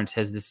Trevor Lawrence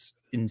has this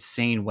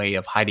insane way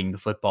of hiding the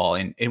football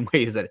in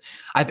ways that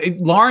I think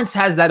Lawrence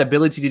has that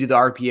ability to do the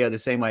RPO the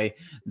same way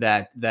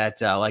that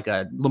like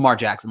a Lamar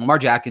Jackson. Lamar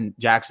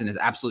Jackson is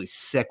absolutely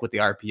sick with the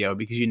RPO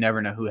because you never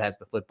know who has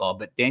the football,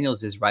 but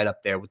Daniels is right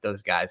up there with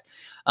those guys.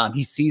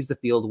 He sees the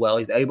field well.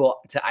 He's able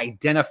to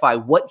identify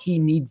what he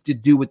needs to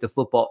do with the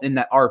football in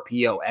that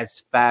RPO as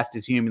fast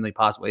as humanly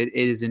possible. It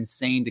is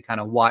insane to kind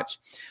of watch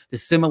the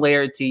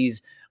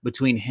similarities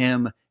between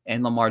him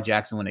and Lamar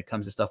Jackson when it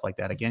comes to stuff like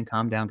that. Again,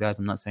 calm down, guys.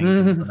 I'm not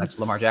saying that's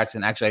Lamar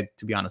Jackson. Actually,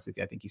 to be honest with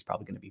you, I think he's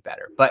probably going to be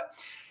better. But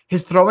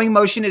his throwing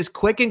motion is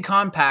quick and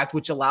compact,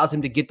 which allows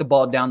him to get the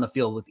ball down the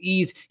field with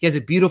ease. He has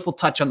a beautiful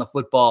touch on the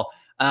football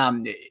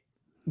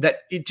that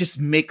it just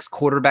makes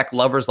quarterback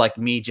lovers like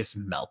me just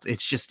melt.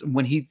 It's just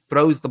when he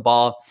throws the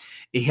ball,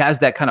 he has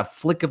that kind of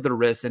flick of the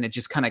wrist and it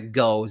just kind of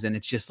goes. And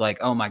it's just like,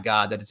 oh my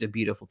God, that is a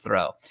beautiful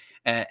throw.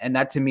 And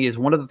that to me is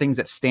one of the things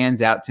that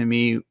stands out to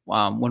me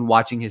when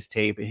watching his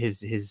tape.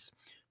 His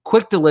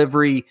quick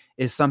delivery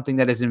is something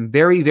that is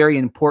very, very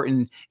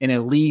important in a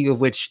league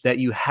of which that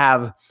you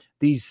have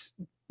these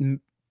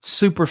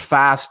super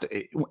fast,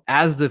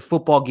 as the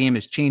football game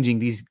is changing,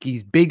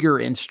 these bigger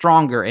and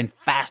stronger and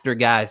faster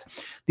guys.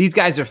 These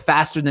guys are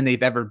faster than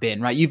they've ever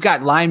been, right? You've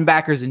got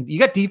linebackers and you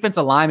got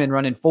defensive linemen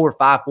running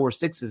 4.5,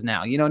 4.6s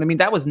now. You know what I mean?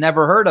 That was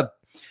never heard of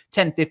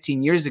 10,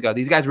 15 years ago.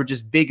 These guys were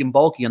just big and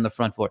bulky on the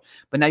front foot.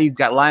 But now you've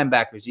got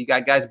linebackers. You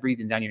got guys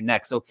breathing down your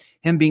neck. So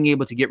him being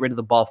able to get rid of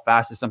the ball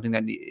fast is something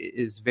that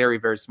is very,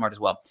 very smart as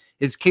well.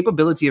 His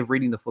capability of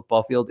reading the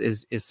football field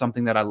is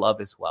something that I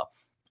love as well.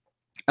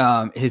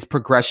 His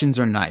progressions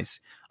are nice.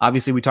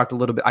 Obviously, I talked a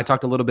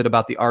little bit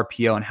about the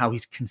RPO and how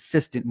he's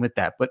consistent with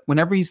that. But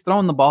whenever he's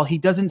throwing the ball, he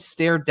doesn't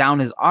stare down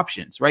his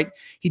options, right?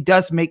 He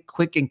does make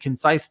quick and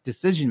concise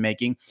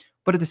decision-making.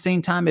 But at the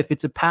same time, if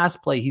it's a pass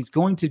play, he's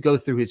going to go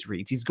through his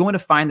reads. He's going to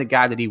find the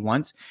guy that he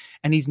wants,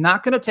 and he's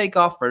not going to take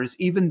off first,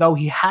 even though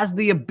he has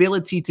the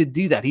ability to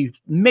do that. He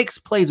makes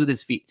plays with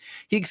his feet.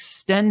 He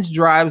extends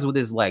drives with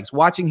his legs.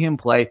 Watching him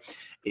play,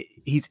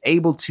 he's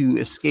able to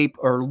escape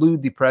or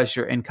elude the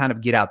pressure and kind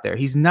of get out there.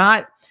 He's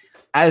not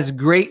as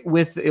great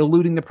with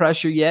eluding the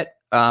pressure yet.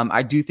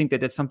 I do think that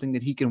that's something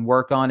that he can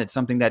work on. It's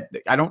something that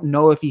I don't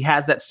know if he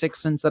has that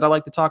sixth sense that I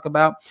like to talk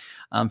about.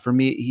 For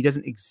me, he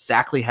doesn't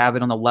exactly have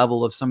it on the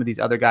level of some of these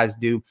other guys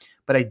do,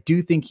 but I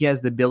do think he has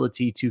the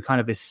ability to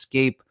kind of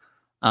escape,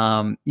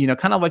 kind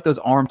of like those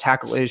arm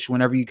tackle-ish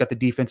whenever you got the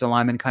defensive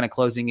lineman kind of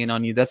closing in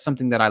on you. That's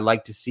something that I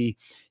like to see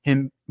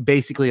him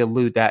basically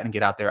elude that and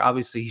get out there.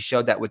 Obviously, he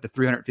showed that with the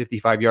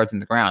 355 yards in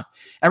the ground.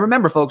 And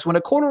remember, folks, when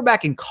a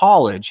quarterback in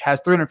college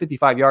has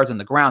 355 yards on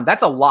the ground,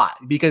 that's a lot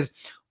because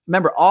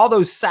remember, all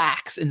those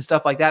sacks and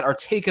stuff like that are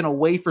taken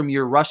away from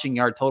your rushing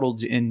yard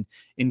totals in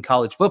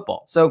college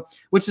football. So,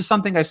 which is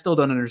something I still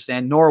don't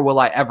understand, nor will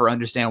I ever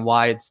understand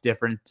why it's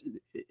different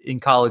in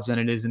college than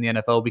it is in the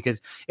NFL.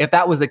 Because if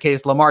that was the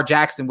case, Lamar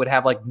Jackson would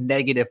have like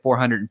negative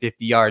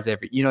 450 yards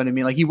every, you know what I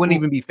mean? Like he wouldn't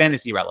even be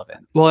fantasy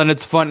relevant. Well, and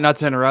it's fun, not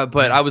to interrupt,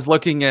 but I was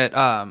looking at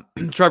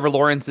Trevor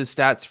Lawrence's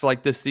stats for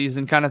like this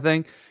season kind of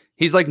thing.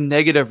 He's like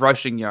negative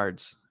rushing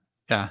yards.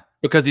 Yeah.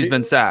 Because he's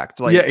been sacked.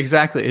 Like, yeah,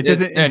 exactly. It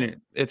doesn't, and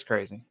it's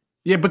crazy.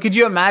 Yeah, but could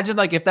you imagine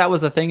like if that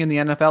was a thing in the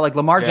NFL? Like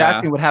Lamar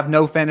Jackson would have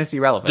no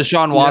fantasy relevance.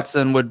 Deshaun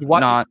Watson would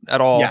not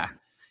at all. Yeah.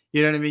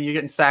 You know what I mean? You're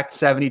getting sacked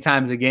 70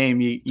 times a game.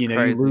 You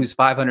lose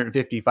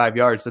 555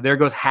 yards. So there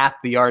goes half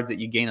the yards that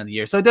you gain on the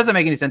year. So it doesn't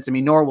make any sense to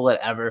me, nor will it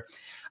ever.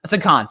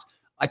 Some cons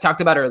I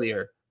talked about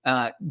earlier.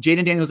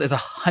 Jayden Daniels is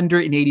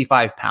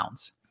 185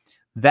 pounds.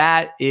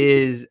 That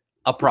is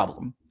a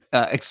problem.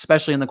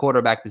 Especially in the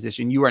quarterback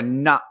position. You are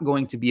not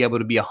going to be able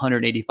to be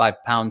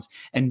 185 pounds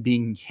and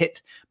being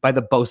hit by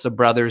the Bosa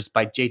brothers,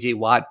 by J.J.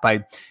 Watt,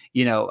 by,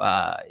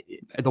 the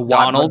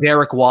Watt,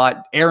 Derek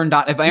Watt, Aaron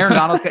Donald.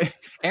 If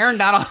Aaron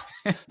Donald,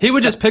 he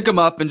would just pick him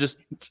up and just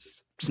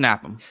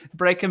snap him,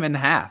 break him in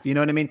half. You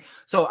know what I mean?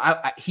 So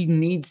he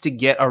needs to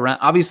get around.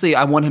 Obviously,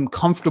 I want him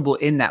comfortable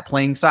in that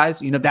playing size.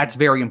 That's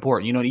very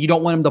important. You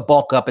don't want him to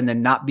bulk up and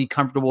then not be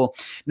comfortable,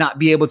 not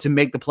be able to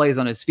make the plays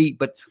on his feet,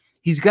 but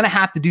he's going to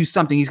have to do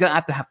something. He's going to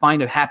have to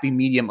find a happy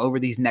medium over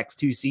these next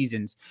 2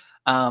 seasons.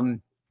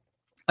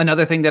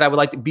 Another thing that I would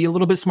like to be a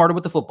little bit smarter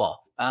with the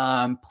football.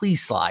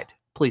 Please slide.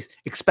 Please.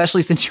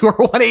 Especially since you are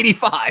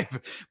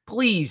 185.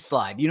 Please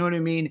slide. You know what I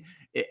mean?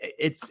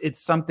 It's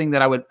something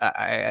that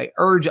I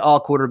urge all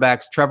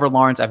quarterbacks. Trevor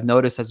Lawrence, I've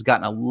noticed, has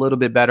gotten a little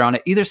bit better on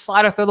it. Either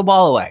slide or throw the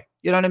ball away.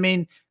 You know what I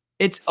mean?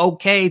 It's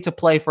okay to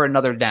play for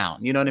another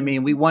down. You know what I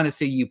mean? We want to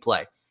see you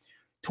play.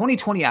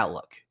 2020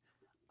 outlook.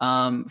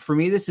 For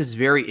me, this is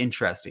very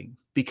interesting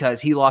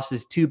because he lost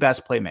his two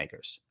best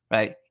playmakers,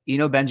 right?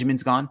 Eno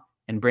Benjamin's gone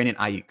and Brandon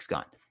Ayuk's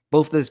gone.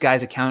 Both of those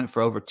guys accounted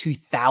for over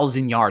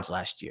 2,000 yards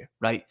last year,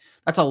 right?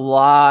 That's a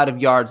lot of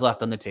yards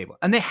left on the table.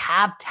 And they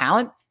have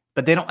talent,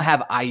 but they don't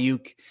have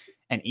Ayuk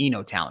and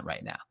Eno talent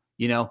right now,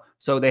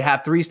 So they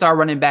have 3-star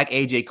running back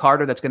AJ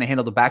Carter that's going to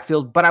handle the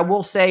backfield. But I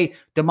will say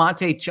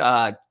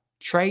DeMonte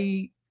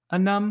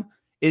Trayanum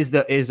is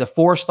a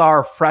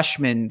 4-star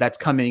freshman that's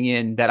coming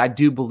in that I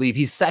do believe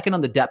he's second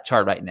on the depth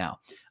chart right now.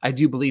 I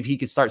do believe he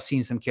could start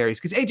seeing some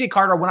carries because AJ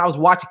Carter, when I was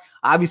watching,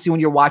 obviously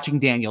when you're watching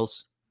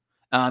Daniels,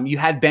 you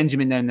had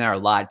Benjamin in there a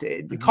lot.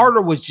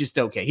 Carter was just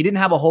okay. He didn't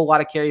have a whole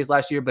lot of carries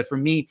last year, but for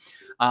me,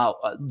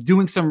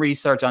 doing some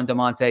research on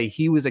DeMonte,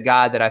 he was a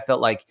guy that I felt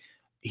like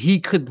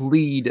he could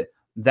lead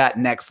that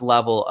next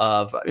level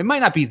of. It might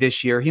not be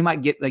this year. He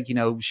might get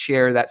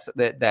share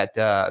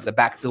the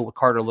backfield with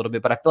Carter a little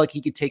bit, but I feel like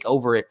he could take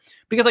over it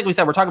because, like we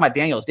said, we're talking about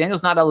Daniels.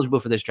 Daniels not eligible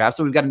for this draft,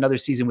 so we've got another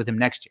season with him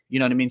next year. You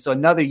know what I mean? So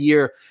another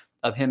year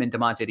of him and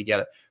DeMonte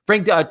together.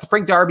 Frank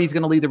Darby's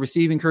going to lead the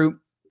receiving crew.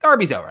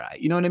 Darby's all right.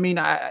 You know what I mean?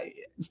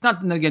 It's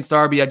nothing against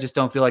Darby. I just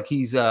don't feel like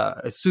he's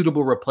a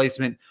suitable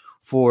replacement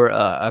for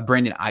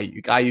Brandon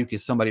Ayuk. Ayuk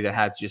is somebody that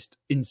has just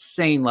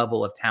insane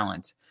level of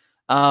talent.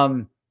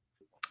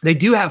 They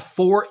do have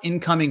 4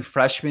 incoming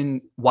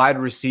freshman wide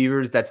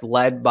receivers that's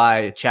led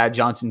by Chad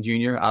Johnson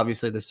Jr.,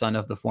 obviously the son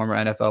of the former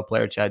NFL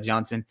player Chad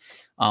Johnson.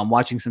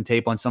 Watching some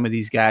tape on some of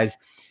these guys,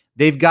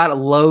 they've got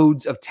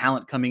loads of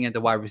talent coming at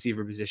the wide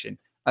receiver position.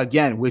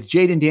 Again, with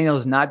Jaden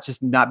Daniels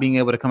not being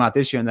able to come out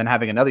this year and then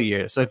having another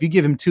year. So if you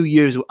give him 2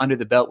 years under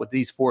the belt with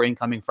these 4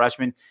 incoming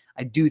freshmen,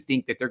 I do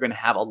think that they're going to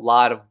have a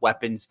lot of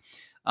weapons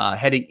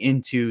heading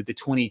into the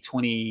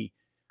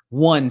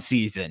 2021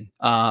 season.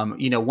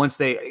 Once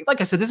they, like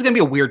I said, this is going to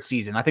be a weird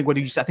season. I think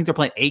I think they're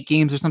playing 8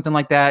 games or something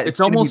like that. It's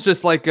almost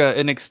just like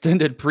an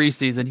extended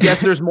preseason. Yes,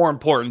 there's more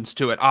importance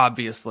to it,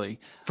 obviously.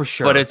 For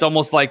sure. But it's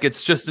almost like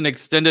it's just an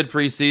extended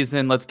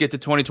preseason. Let's get to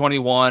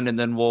 2021 and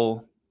then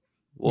we'll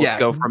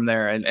go from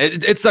there. And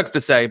it sucks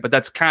to say, but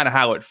that's kind of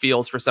how it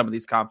feels for some of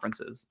these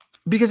conferences.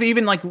 Because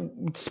even like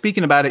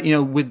speaking about it,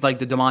 with like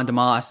the Damon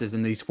DeMosses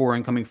and these 4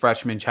 incoming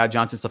freshmen, Chad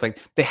Johnson, stuff like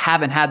they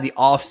haven't had the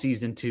off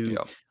season to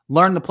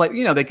learn the play.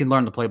 They can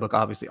learn the playbook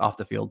obviously off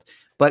the field,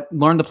 but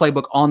learn the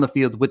playbook on the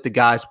field with the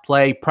guys,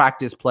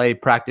 practice,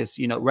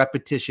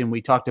 repetition.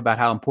 We talked about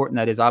how important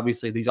that is.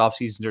 Obviously these off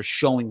seasons are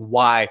showing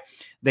why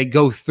they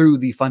go through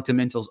the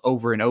fundamentals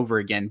over and over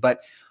again. But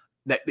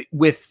that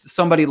with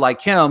somebody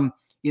like him,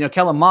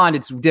 Kellen Mond,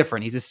 it's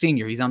different. He's a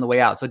senior. He's on the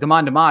way out. So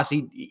Damon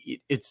DeMoss,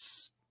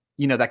 it's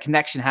that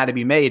connection had to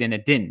be made and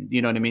it didn't.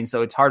 You know what I mean?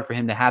 So it's hard for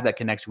him to have that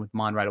connection with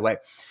Mond right away.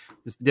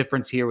 The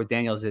difference here with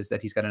Daniels is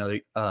that he's got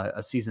another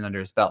a season under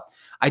his belt.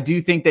 I do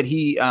think that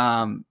he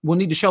will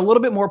need to show a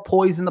little bit more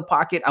poise in the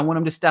pocket. I want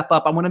him to step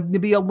up. I want him to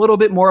be a little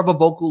bit more of a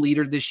vocal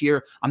leader this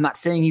year. I'm not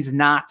saying he's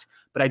not,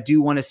 but I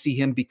do want to see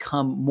him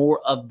become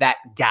more of that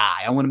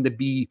guy. I want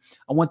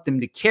them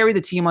to carry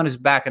the team on his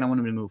back, and I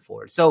want him to move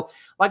forward. So,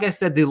 like I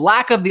said, the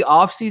lack of the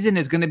offseason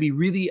is going to be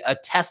really a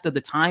test of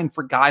the time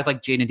for guys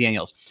like Jaden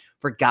Daniels,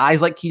 for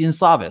guys like Keaton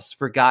Slavis,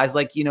 for guys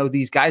like,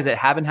 these guys that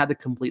haven't had the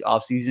complete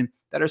offseason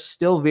that are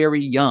still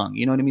very young.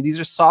 You know what I mean? These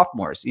are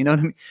sophomores. You know what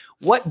I mean?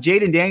 What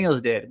Jaden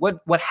Daniels did,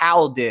 what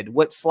Howell did,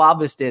 what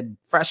Slavis did,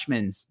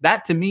 freshmen,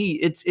 that to me,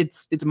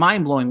 it's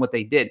mind-blowing what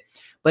they did.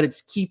 But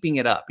it's keeping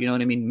it up. You know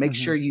what I mean? Make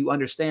sure you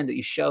understand that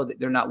you show that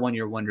they're not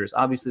one-year wonders.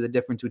 Obviously, the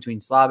difference between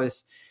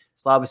Slavis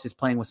is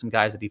playing with some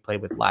guys that he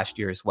played with last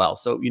year as well.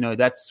 So,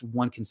 that's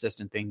one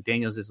consistent thing.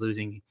 Daniels is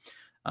losing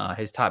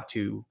his top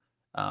 2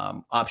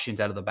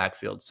 options out of the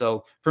backfield.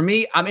 So, for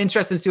me, I'm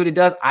interested to see what he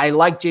does. I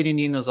like Jaden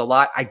Daniels a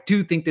lot. I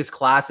do think this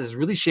class is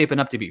really shaping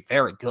up to be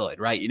very good,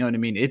 right? You know what I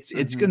mean? It's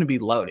going to be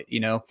loaded,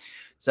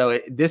 So,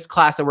 this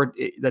class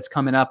that's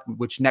coming up,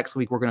 which next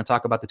week we're going to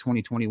talk about the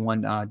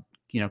 2021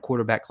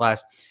 quarterback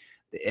class,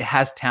 it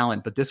has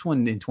talent, but this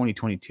one in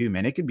 2022,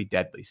 man, it could be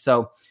deadly.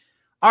 So,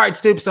 all right,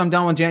 Stoops, I'm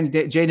done with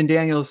Jaden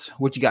Daniels.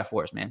 What you got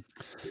for us, man?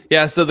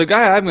 Yeah, so the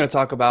guy I'm going to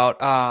talk about,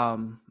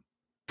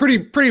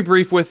 pretty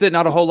brief with it.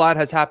 Not a whole lot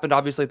has happened,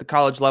 obviously, at the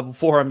college level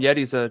for him yet.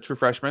 He's a true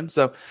freshman.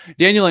 So,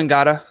 Daniel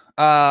Ngata,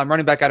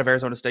 running back out of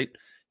Arizona State.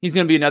 He's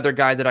going to be another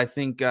guy that I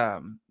think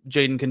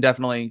Jaden can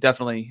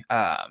definitely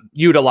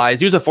utilize.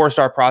 He was a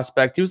 4-star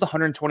prospect. He was the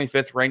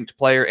 125th ranked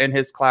player in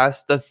his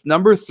class, the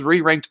number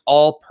 3 ranked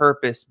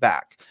all-purpose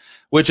back,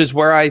 which is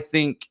where I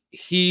think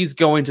he's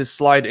going to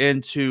slide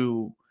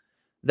into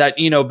that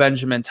Eno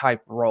Benjamin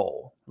type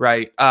role,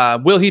 right?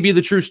 Will he be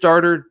the true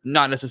starter?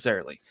 Not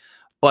necessarily.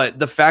 But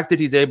the fact that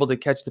he's able to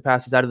catch the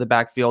passes out of the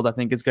backfield, I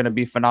think is going to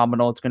be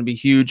phenomenal. It's going to be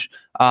huge.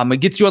 It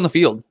gets you on the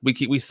field.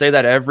 We say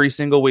that every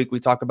single week we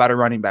talk about a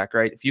running back,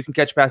 right? If you can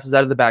catch passes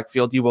out of the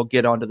backfield, you will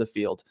get onto the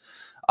field.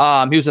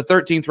 He was the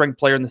 13th ranked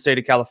player in the state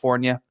of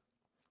California,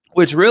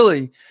 which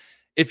really,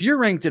 if you're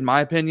ranked, in my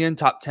opinion,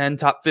 top 10,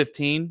 top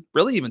 15,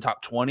 really even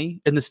top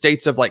 20 in the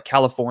states of like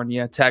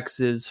California,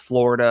 Texas,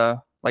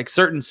 Florida, like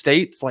certain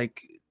states,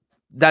 like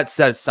that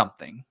says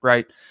something,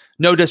 right?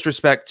 No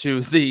disrespect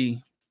to the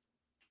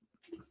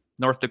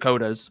North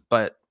Dakotas,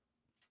 but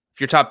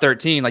you're top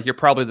 13, like you're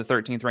probably the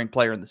 13th ranked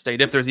player in the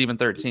state, if there's even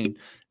 13.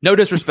 No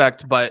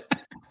disrespect, but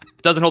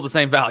doesn't hold the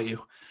same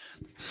value.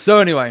 So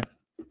anyway,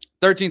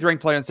 13th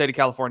ranked player in the state of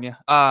California,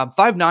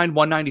 5'9",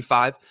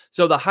 195.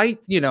 So the height,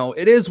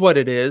 it is what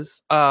it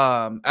is.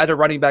 At a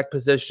running back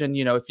position,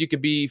 if you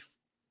could be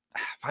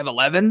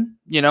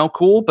 5'11",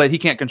 cool, but he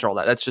can't control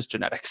that. That's just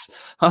genetics.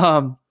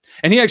 And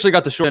he actually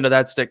got the short end of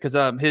that stick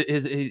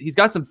because he's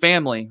got some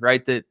family,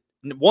 right? That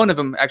one of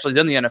them actually is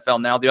in the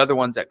NFL now. The other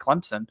one's at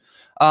Clemson.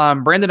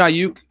 Brandon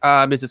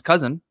Ayuk is his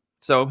cousin.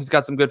 So he's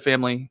got some good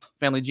family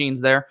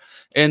genes there.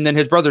 And then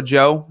his brother,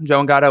 Joe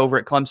Ngata over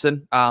at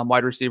Clemson,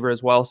 wide receiver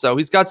as well. So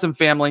he's got some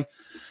family,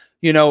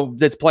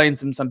 that's playing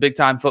some big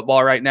time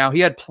football right now. He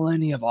had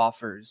plenty of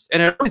offers.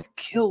 And it always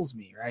kills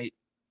me, right?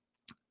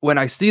 When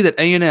I see that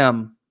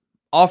A&M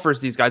offers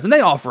these guys, and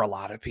they offer a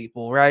lot of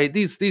people, right?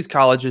 These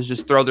colleges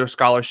just throw their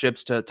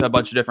scholarships to a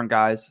bunch of different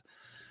guys.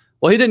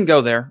 Well, he didn't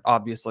go there,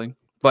 obviously.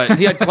 But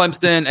he had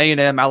Clemson,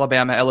 A&M,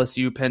 Alabama,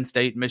 LSU, Penn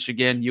State,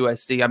 Michigan,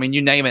 USC. I mean,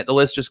 you name it. The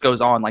list just goes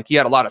on. Like, he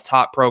had a lot of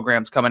top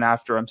programs coming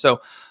after him. So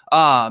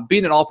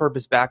being an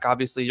all-purpose back,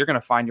 obviously, you're going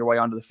to find your way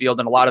onto the field,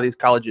 and a lot of these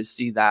colleges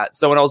see that.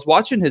 So when I was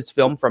watching his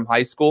film from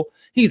high school,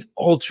 he's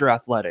ultra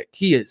athletic.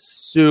 He is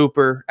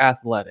super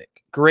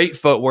athletic. Great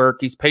footwork.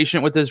 He's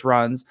patient with his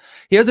runs.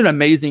 He has an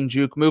amazing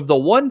juke move. The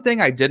one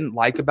thing I didn't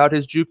like about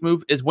his juke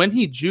move is when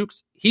he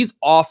jukes, he's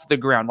off the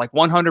ground. Like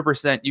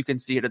 100%, you can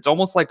see it. It's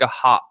almost like a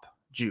hop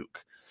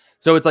juke.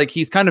 So it's like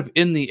he's kind of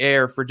in the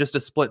air for just a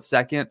split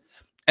second.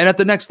 And at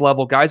the next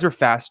level, guys are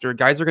faster.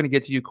 Guys are going to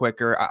get to you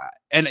quicker.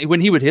 And when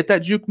he would hit that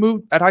juke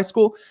move at high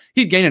school,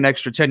 he'd gain an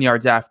extra 10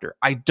 yards after.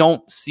 I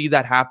don't see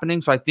that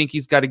happening. So I think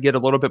he's got to get a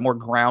little bit more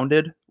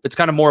grounded. It's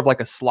kind of more of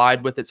like a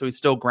slide with it. So he's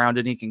still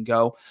grounded and he can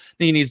go.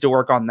 He needs to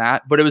work on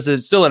that. But it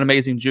was still an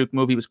amazing juke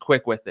move. He was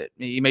quick with it.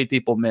 He made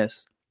people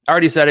miss. I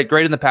already said it.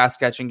 Great in the pass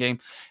catching game.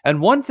 And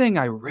one thing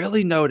I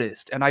really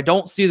noticed, and I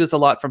don't see this a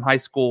lot from high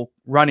school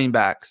running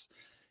backs,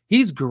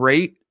 he's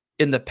great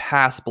in the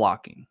pass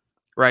blocking,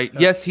 right?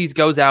 Yeah. Yes, he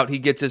goes out, he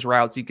gets his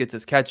routes, he gets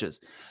his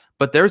catches,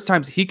 but there's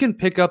times he can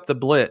pick up the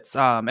blitz.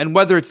 And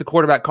whether it's the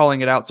quarterback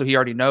calling it out so he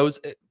already knows,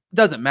 it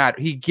doesn't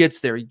matter. He gets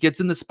there, he gets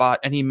in the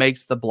spot, and he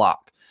makes the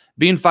block.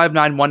 Being 5'9",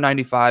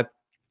 195,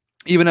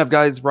 even if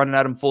guys running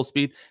at him full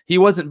speed, he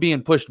wasn't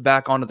being pushed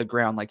back onto the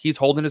ground. Like, he's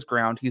holding his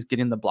ground, he's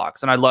getting the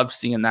blocks, and I loved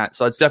seeing that.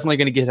 So it's definitely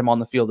going to get him on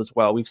the field as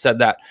well. We've said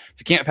that. If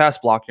you can't pass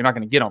block, you're not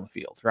going to get on the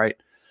field, right?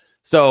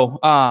 So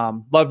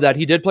love that.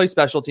 He did play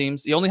special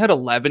teams. He only had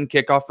 11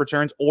 kickoff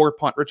returns or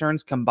punt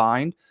returns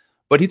combined,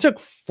 but he took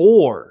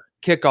 4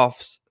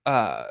 kickoffs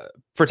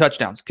for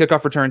touchdowns,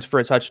 kickoff returns for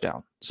a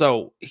touchdown.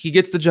 So he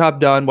gets the job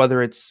done,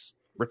 whether it's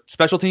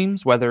special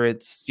teams, whether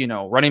it's,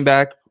 running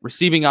back,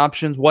 receiving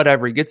options,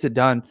 whatever, he gets it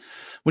done.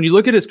 When you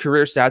look at his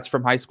career stats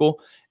from high school,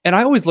 and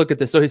I always look at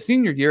this. So his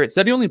senior year, it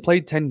said he only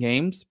played 10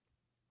 games.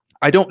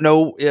 I don't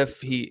know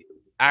if he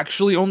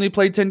actually only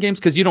played 10 games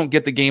because you don't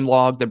get the game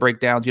log, the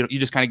breakdowns. You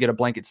just kind of get a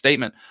blanket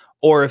statement,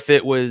 or if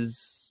it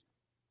was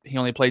he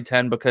only played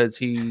 10 because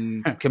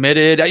he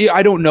committed.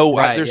 I don't know.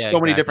 Right, There's so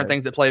many different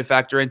things that play a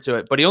factor into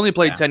it, but he only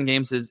played 10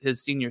 games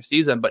his senior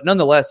season. But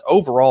nonetheless,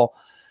 overall,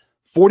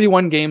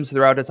 41 games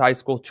throughout his high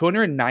school,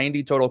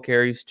 290 total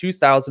carries,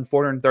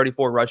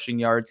 2,434 rushing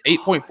yards,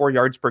 8.4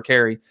 yards per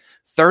carry,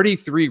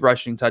 33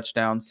 rushing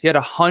touchdowns. He had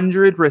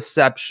 100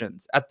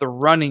 receptions at the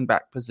running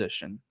back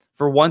position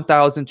for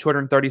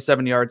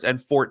 1,237 yards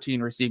and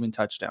 14 receiving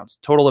touchdowns.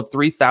 Total of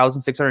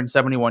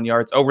 3,671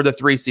 yards over the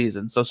 3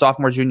 seasons. So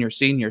sophomore, junior,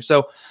 senior.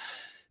 So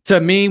to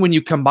me, when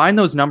you combine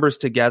those numbers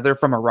together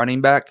from a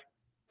running back,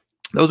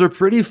 those are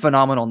pretty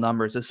phenomenal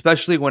numbers,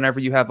 especially whenever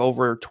you have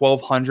over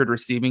 1,200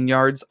 receiving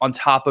yards on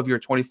top of your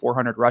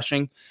 2,400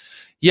 rushing.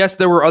 Yes,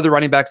 there were other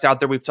running backs out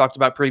there we've talked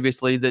about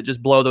previously that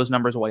just blow those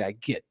numbers away. I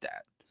get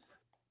that.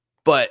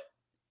 But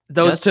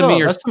those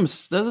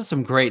those are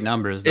some great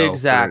numbers, though.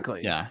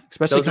 Exactly.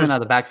 Especially Those coming are out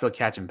of the backfield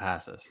catching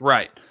passes.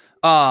 Right.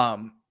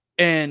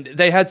 And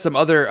they had some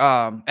other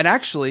and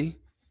actually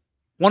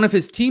one of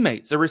his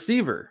teammates, a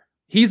receiver,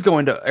 he's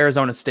going to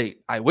Arizona State.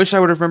 I wish I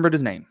would have remembered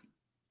his name.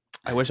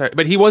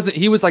 But he wasn't.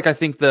 He was like, I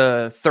think,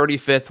 the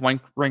 35th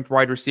ranked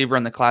wide receiver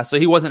in the class. So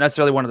he wasn't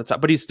necessarily one of the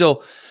top, but he's got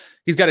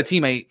a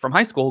teammate from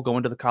high school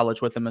going to the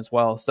college with him as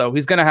well. So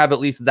he's going to have at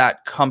least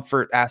that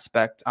comfort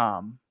aspect.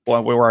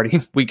 Well, we're already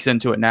weeks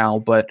into it now,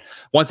 but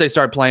once they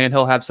start playing,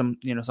 he'll have some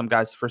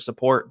guys for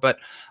support. But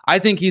I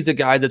think he's a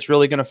guy that's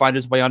really going to find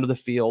his way onto the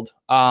field.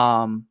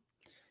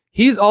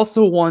 He's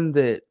also one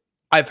that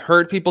I've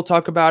heard people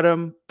talk about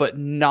him, but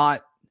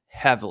not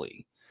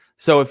heavily.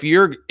 So if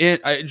you're in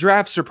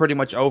drafts are pretty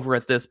much over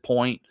at this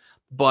point,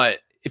 but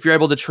if you're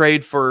able to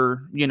trade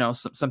for,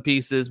 some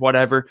pieces,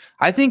 whatever,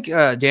 I think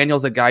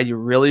Daniel's a guy you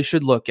really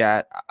should look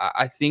at.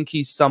 I think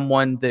he's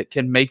someone that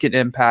can make an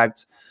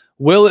impact.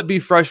 Will it be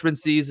freshman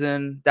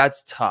season?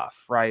 That's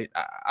tough, right?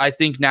 I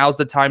think now's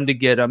the time to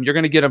get him. You're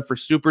going to get him for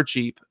super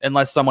cheap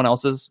unless someone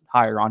else is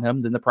higher on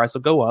him, then the price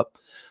will go up.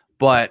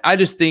 But I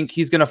just think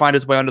he's going to find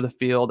his way onto the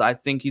field. I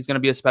think he's going to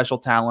be a special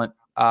talent.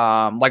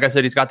 Like I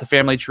said, he's got the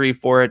family tree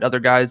for it. Other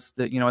guys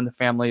that, in the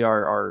family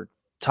are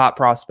top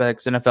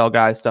prospects, NFL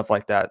guys, stuff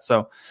like that.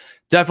 So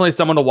definitely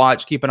someone to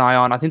watch, keep an eye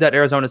on. I think that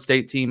Arizona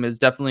State team is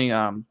definitely,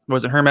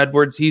 was it Herm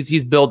Edwards?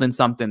 He's building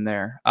something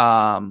there.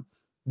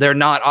 They're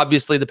not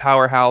obviously the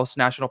powerhouse,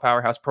 national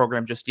powerhouse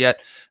program just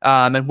yet.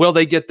 And will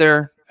they get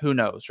there? Who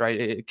knows,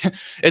 right?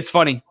 It's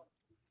funny.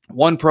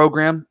 One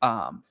program,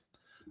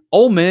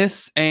 Ole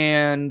Miss,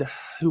 and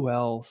who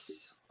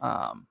else?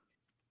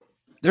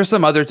 There's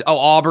some other.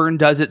 Auburn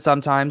does it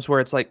sometimes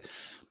where it's like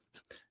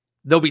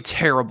they'll be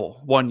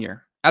terrible one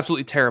year,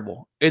 absolutely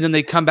terrible, and then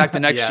they come back the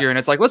next year and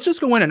it's like, let's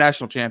just go win a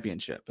national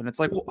championship. And it's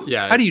like, well,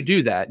 how do you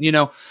do that? You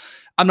know,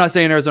 I'm not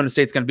saying Arizona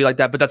State's going to be like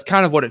that, but that's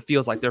kind of what it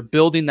feels like. They're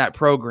building that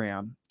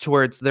program to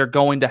where they're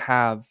going to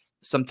have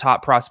some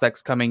top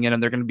prospects coming in,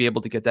 and they're going to be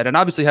able to get that. And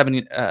obviously having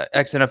an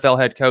ex-NFL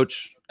head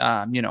coach,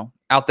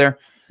 out there,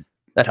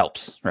 that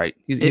helps, right?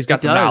 He's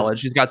got some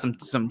knowledge. He's got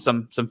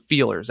some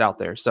feelers out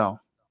there. So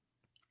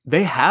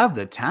they have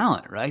the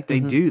talent, right?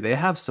 They do. They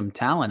have some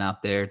talent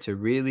out there to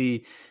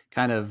really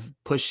kind of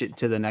push it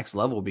to the next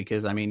level,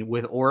 because I mean,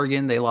 with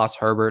Oregon, they lost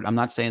Herbert. I'm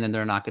not saying that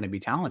they're not going to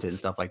be talented and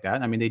stuff like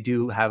that. I mean, they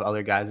do have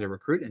other guys that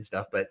recruit and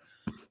stuff, but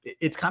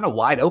it's kind of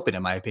wide open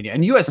in my opinion.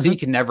 And USC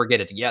can never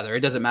get it together. It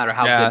doesn't matter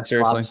how good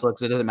Slavis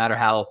looks. It doesn't matter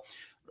how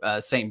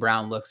St.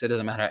 Brown looks. It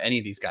doesn't matter how any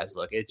of these guys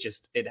look. It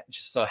just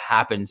so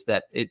happens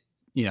that it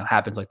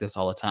happens like this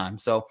all the time.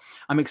 So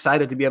I'm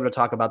excited to be able to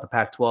talk about the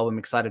Pac-12. I'm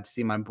excited to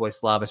see my boy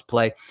Slavis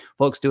play.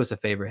 Folks, do us a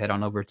favor, head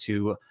on over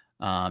to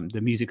the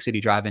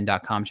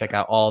MusicCityDriveIn.com. Check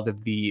out all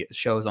of the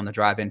shows on the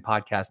Drive-In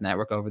Podcast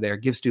Network over there.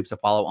 Give Stoops a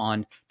follow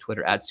on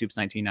Twitter at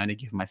Stoops1990.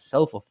 Give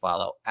myself a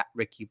follow at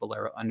Ricky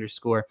Valero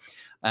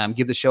 _.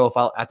 Give the show a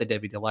follow at The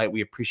Debbie Delight. We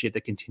appreciate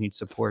the continued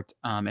support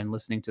and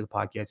listening to the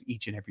podcast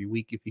each and every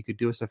week. If you could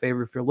do us a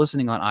favor, if you're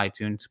listening on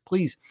iTunes,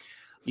 please,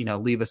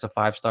 leave us a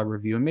 5-star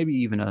review and maybe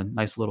even a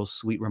nice little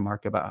sweet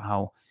remark about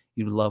how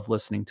you love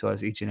listening to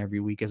us each and every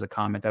week as a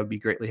comment. That would be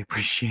greatly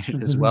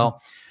appreciated as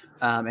well.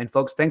 And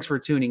folks, thanks for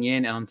tuning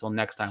in. And until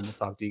next time, we'll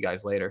talk to you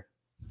guys later.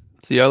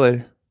 See y'all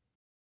later.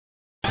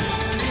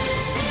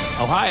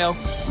 Ohio,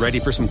 ready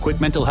for some quick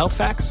mental health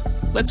facts?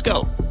 Let's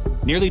go.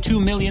 Nearly 2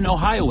 million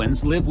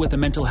Ohioans live with a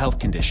mental health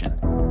condition.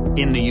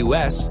 In the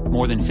U.S.,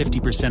 more than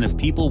 50% of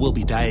people will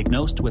be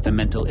diagnosed with a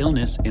mental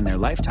illness in their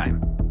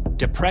lifetime.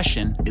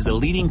 Depression is a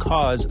leading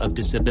cause of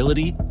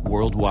disability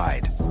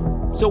worldwide.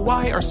 So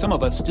why are some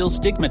of us still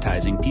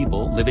stigmatizing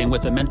people living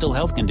with a mental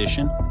health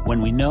condition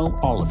when we know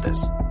all of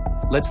this?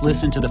 Let's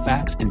listen to the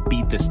facts and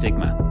beat the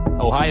stigma.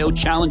 Ohio,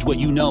 challenge what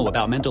you know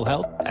about mental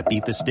health at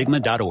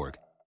beatthestigma.org.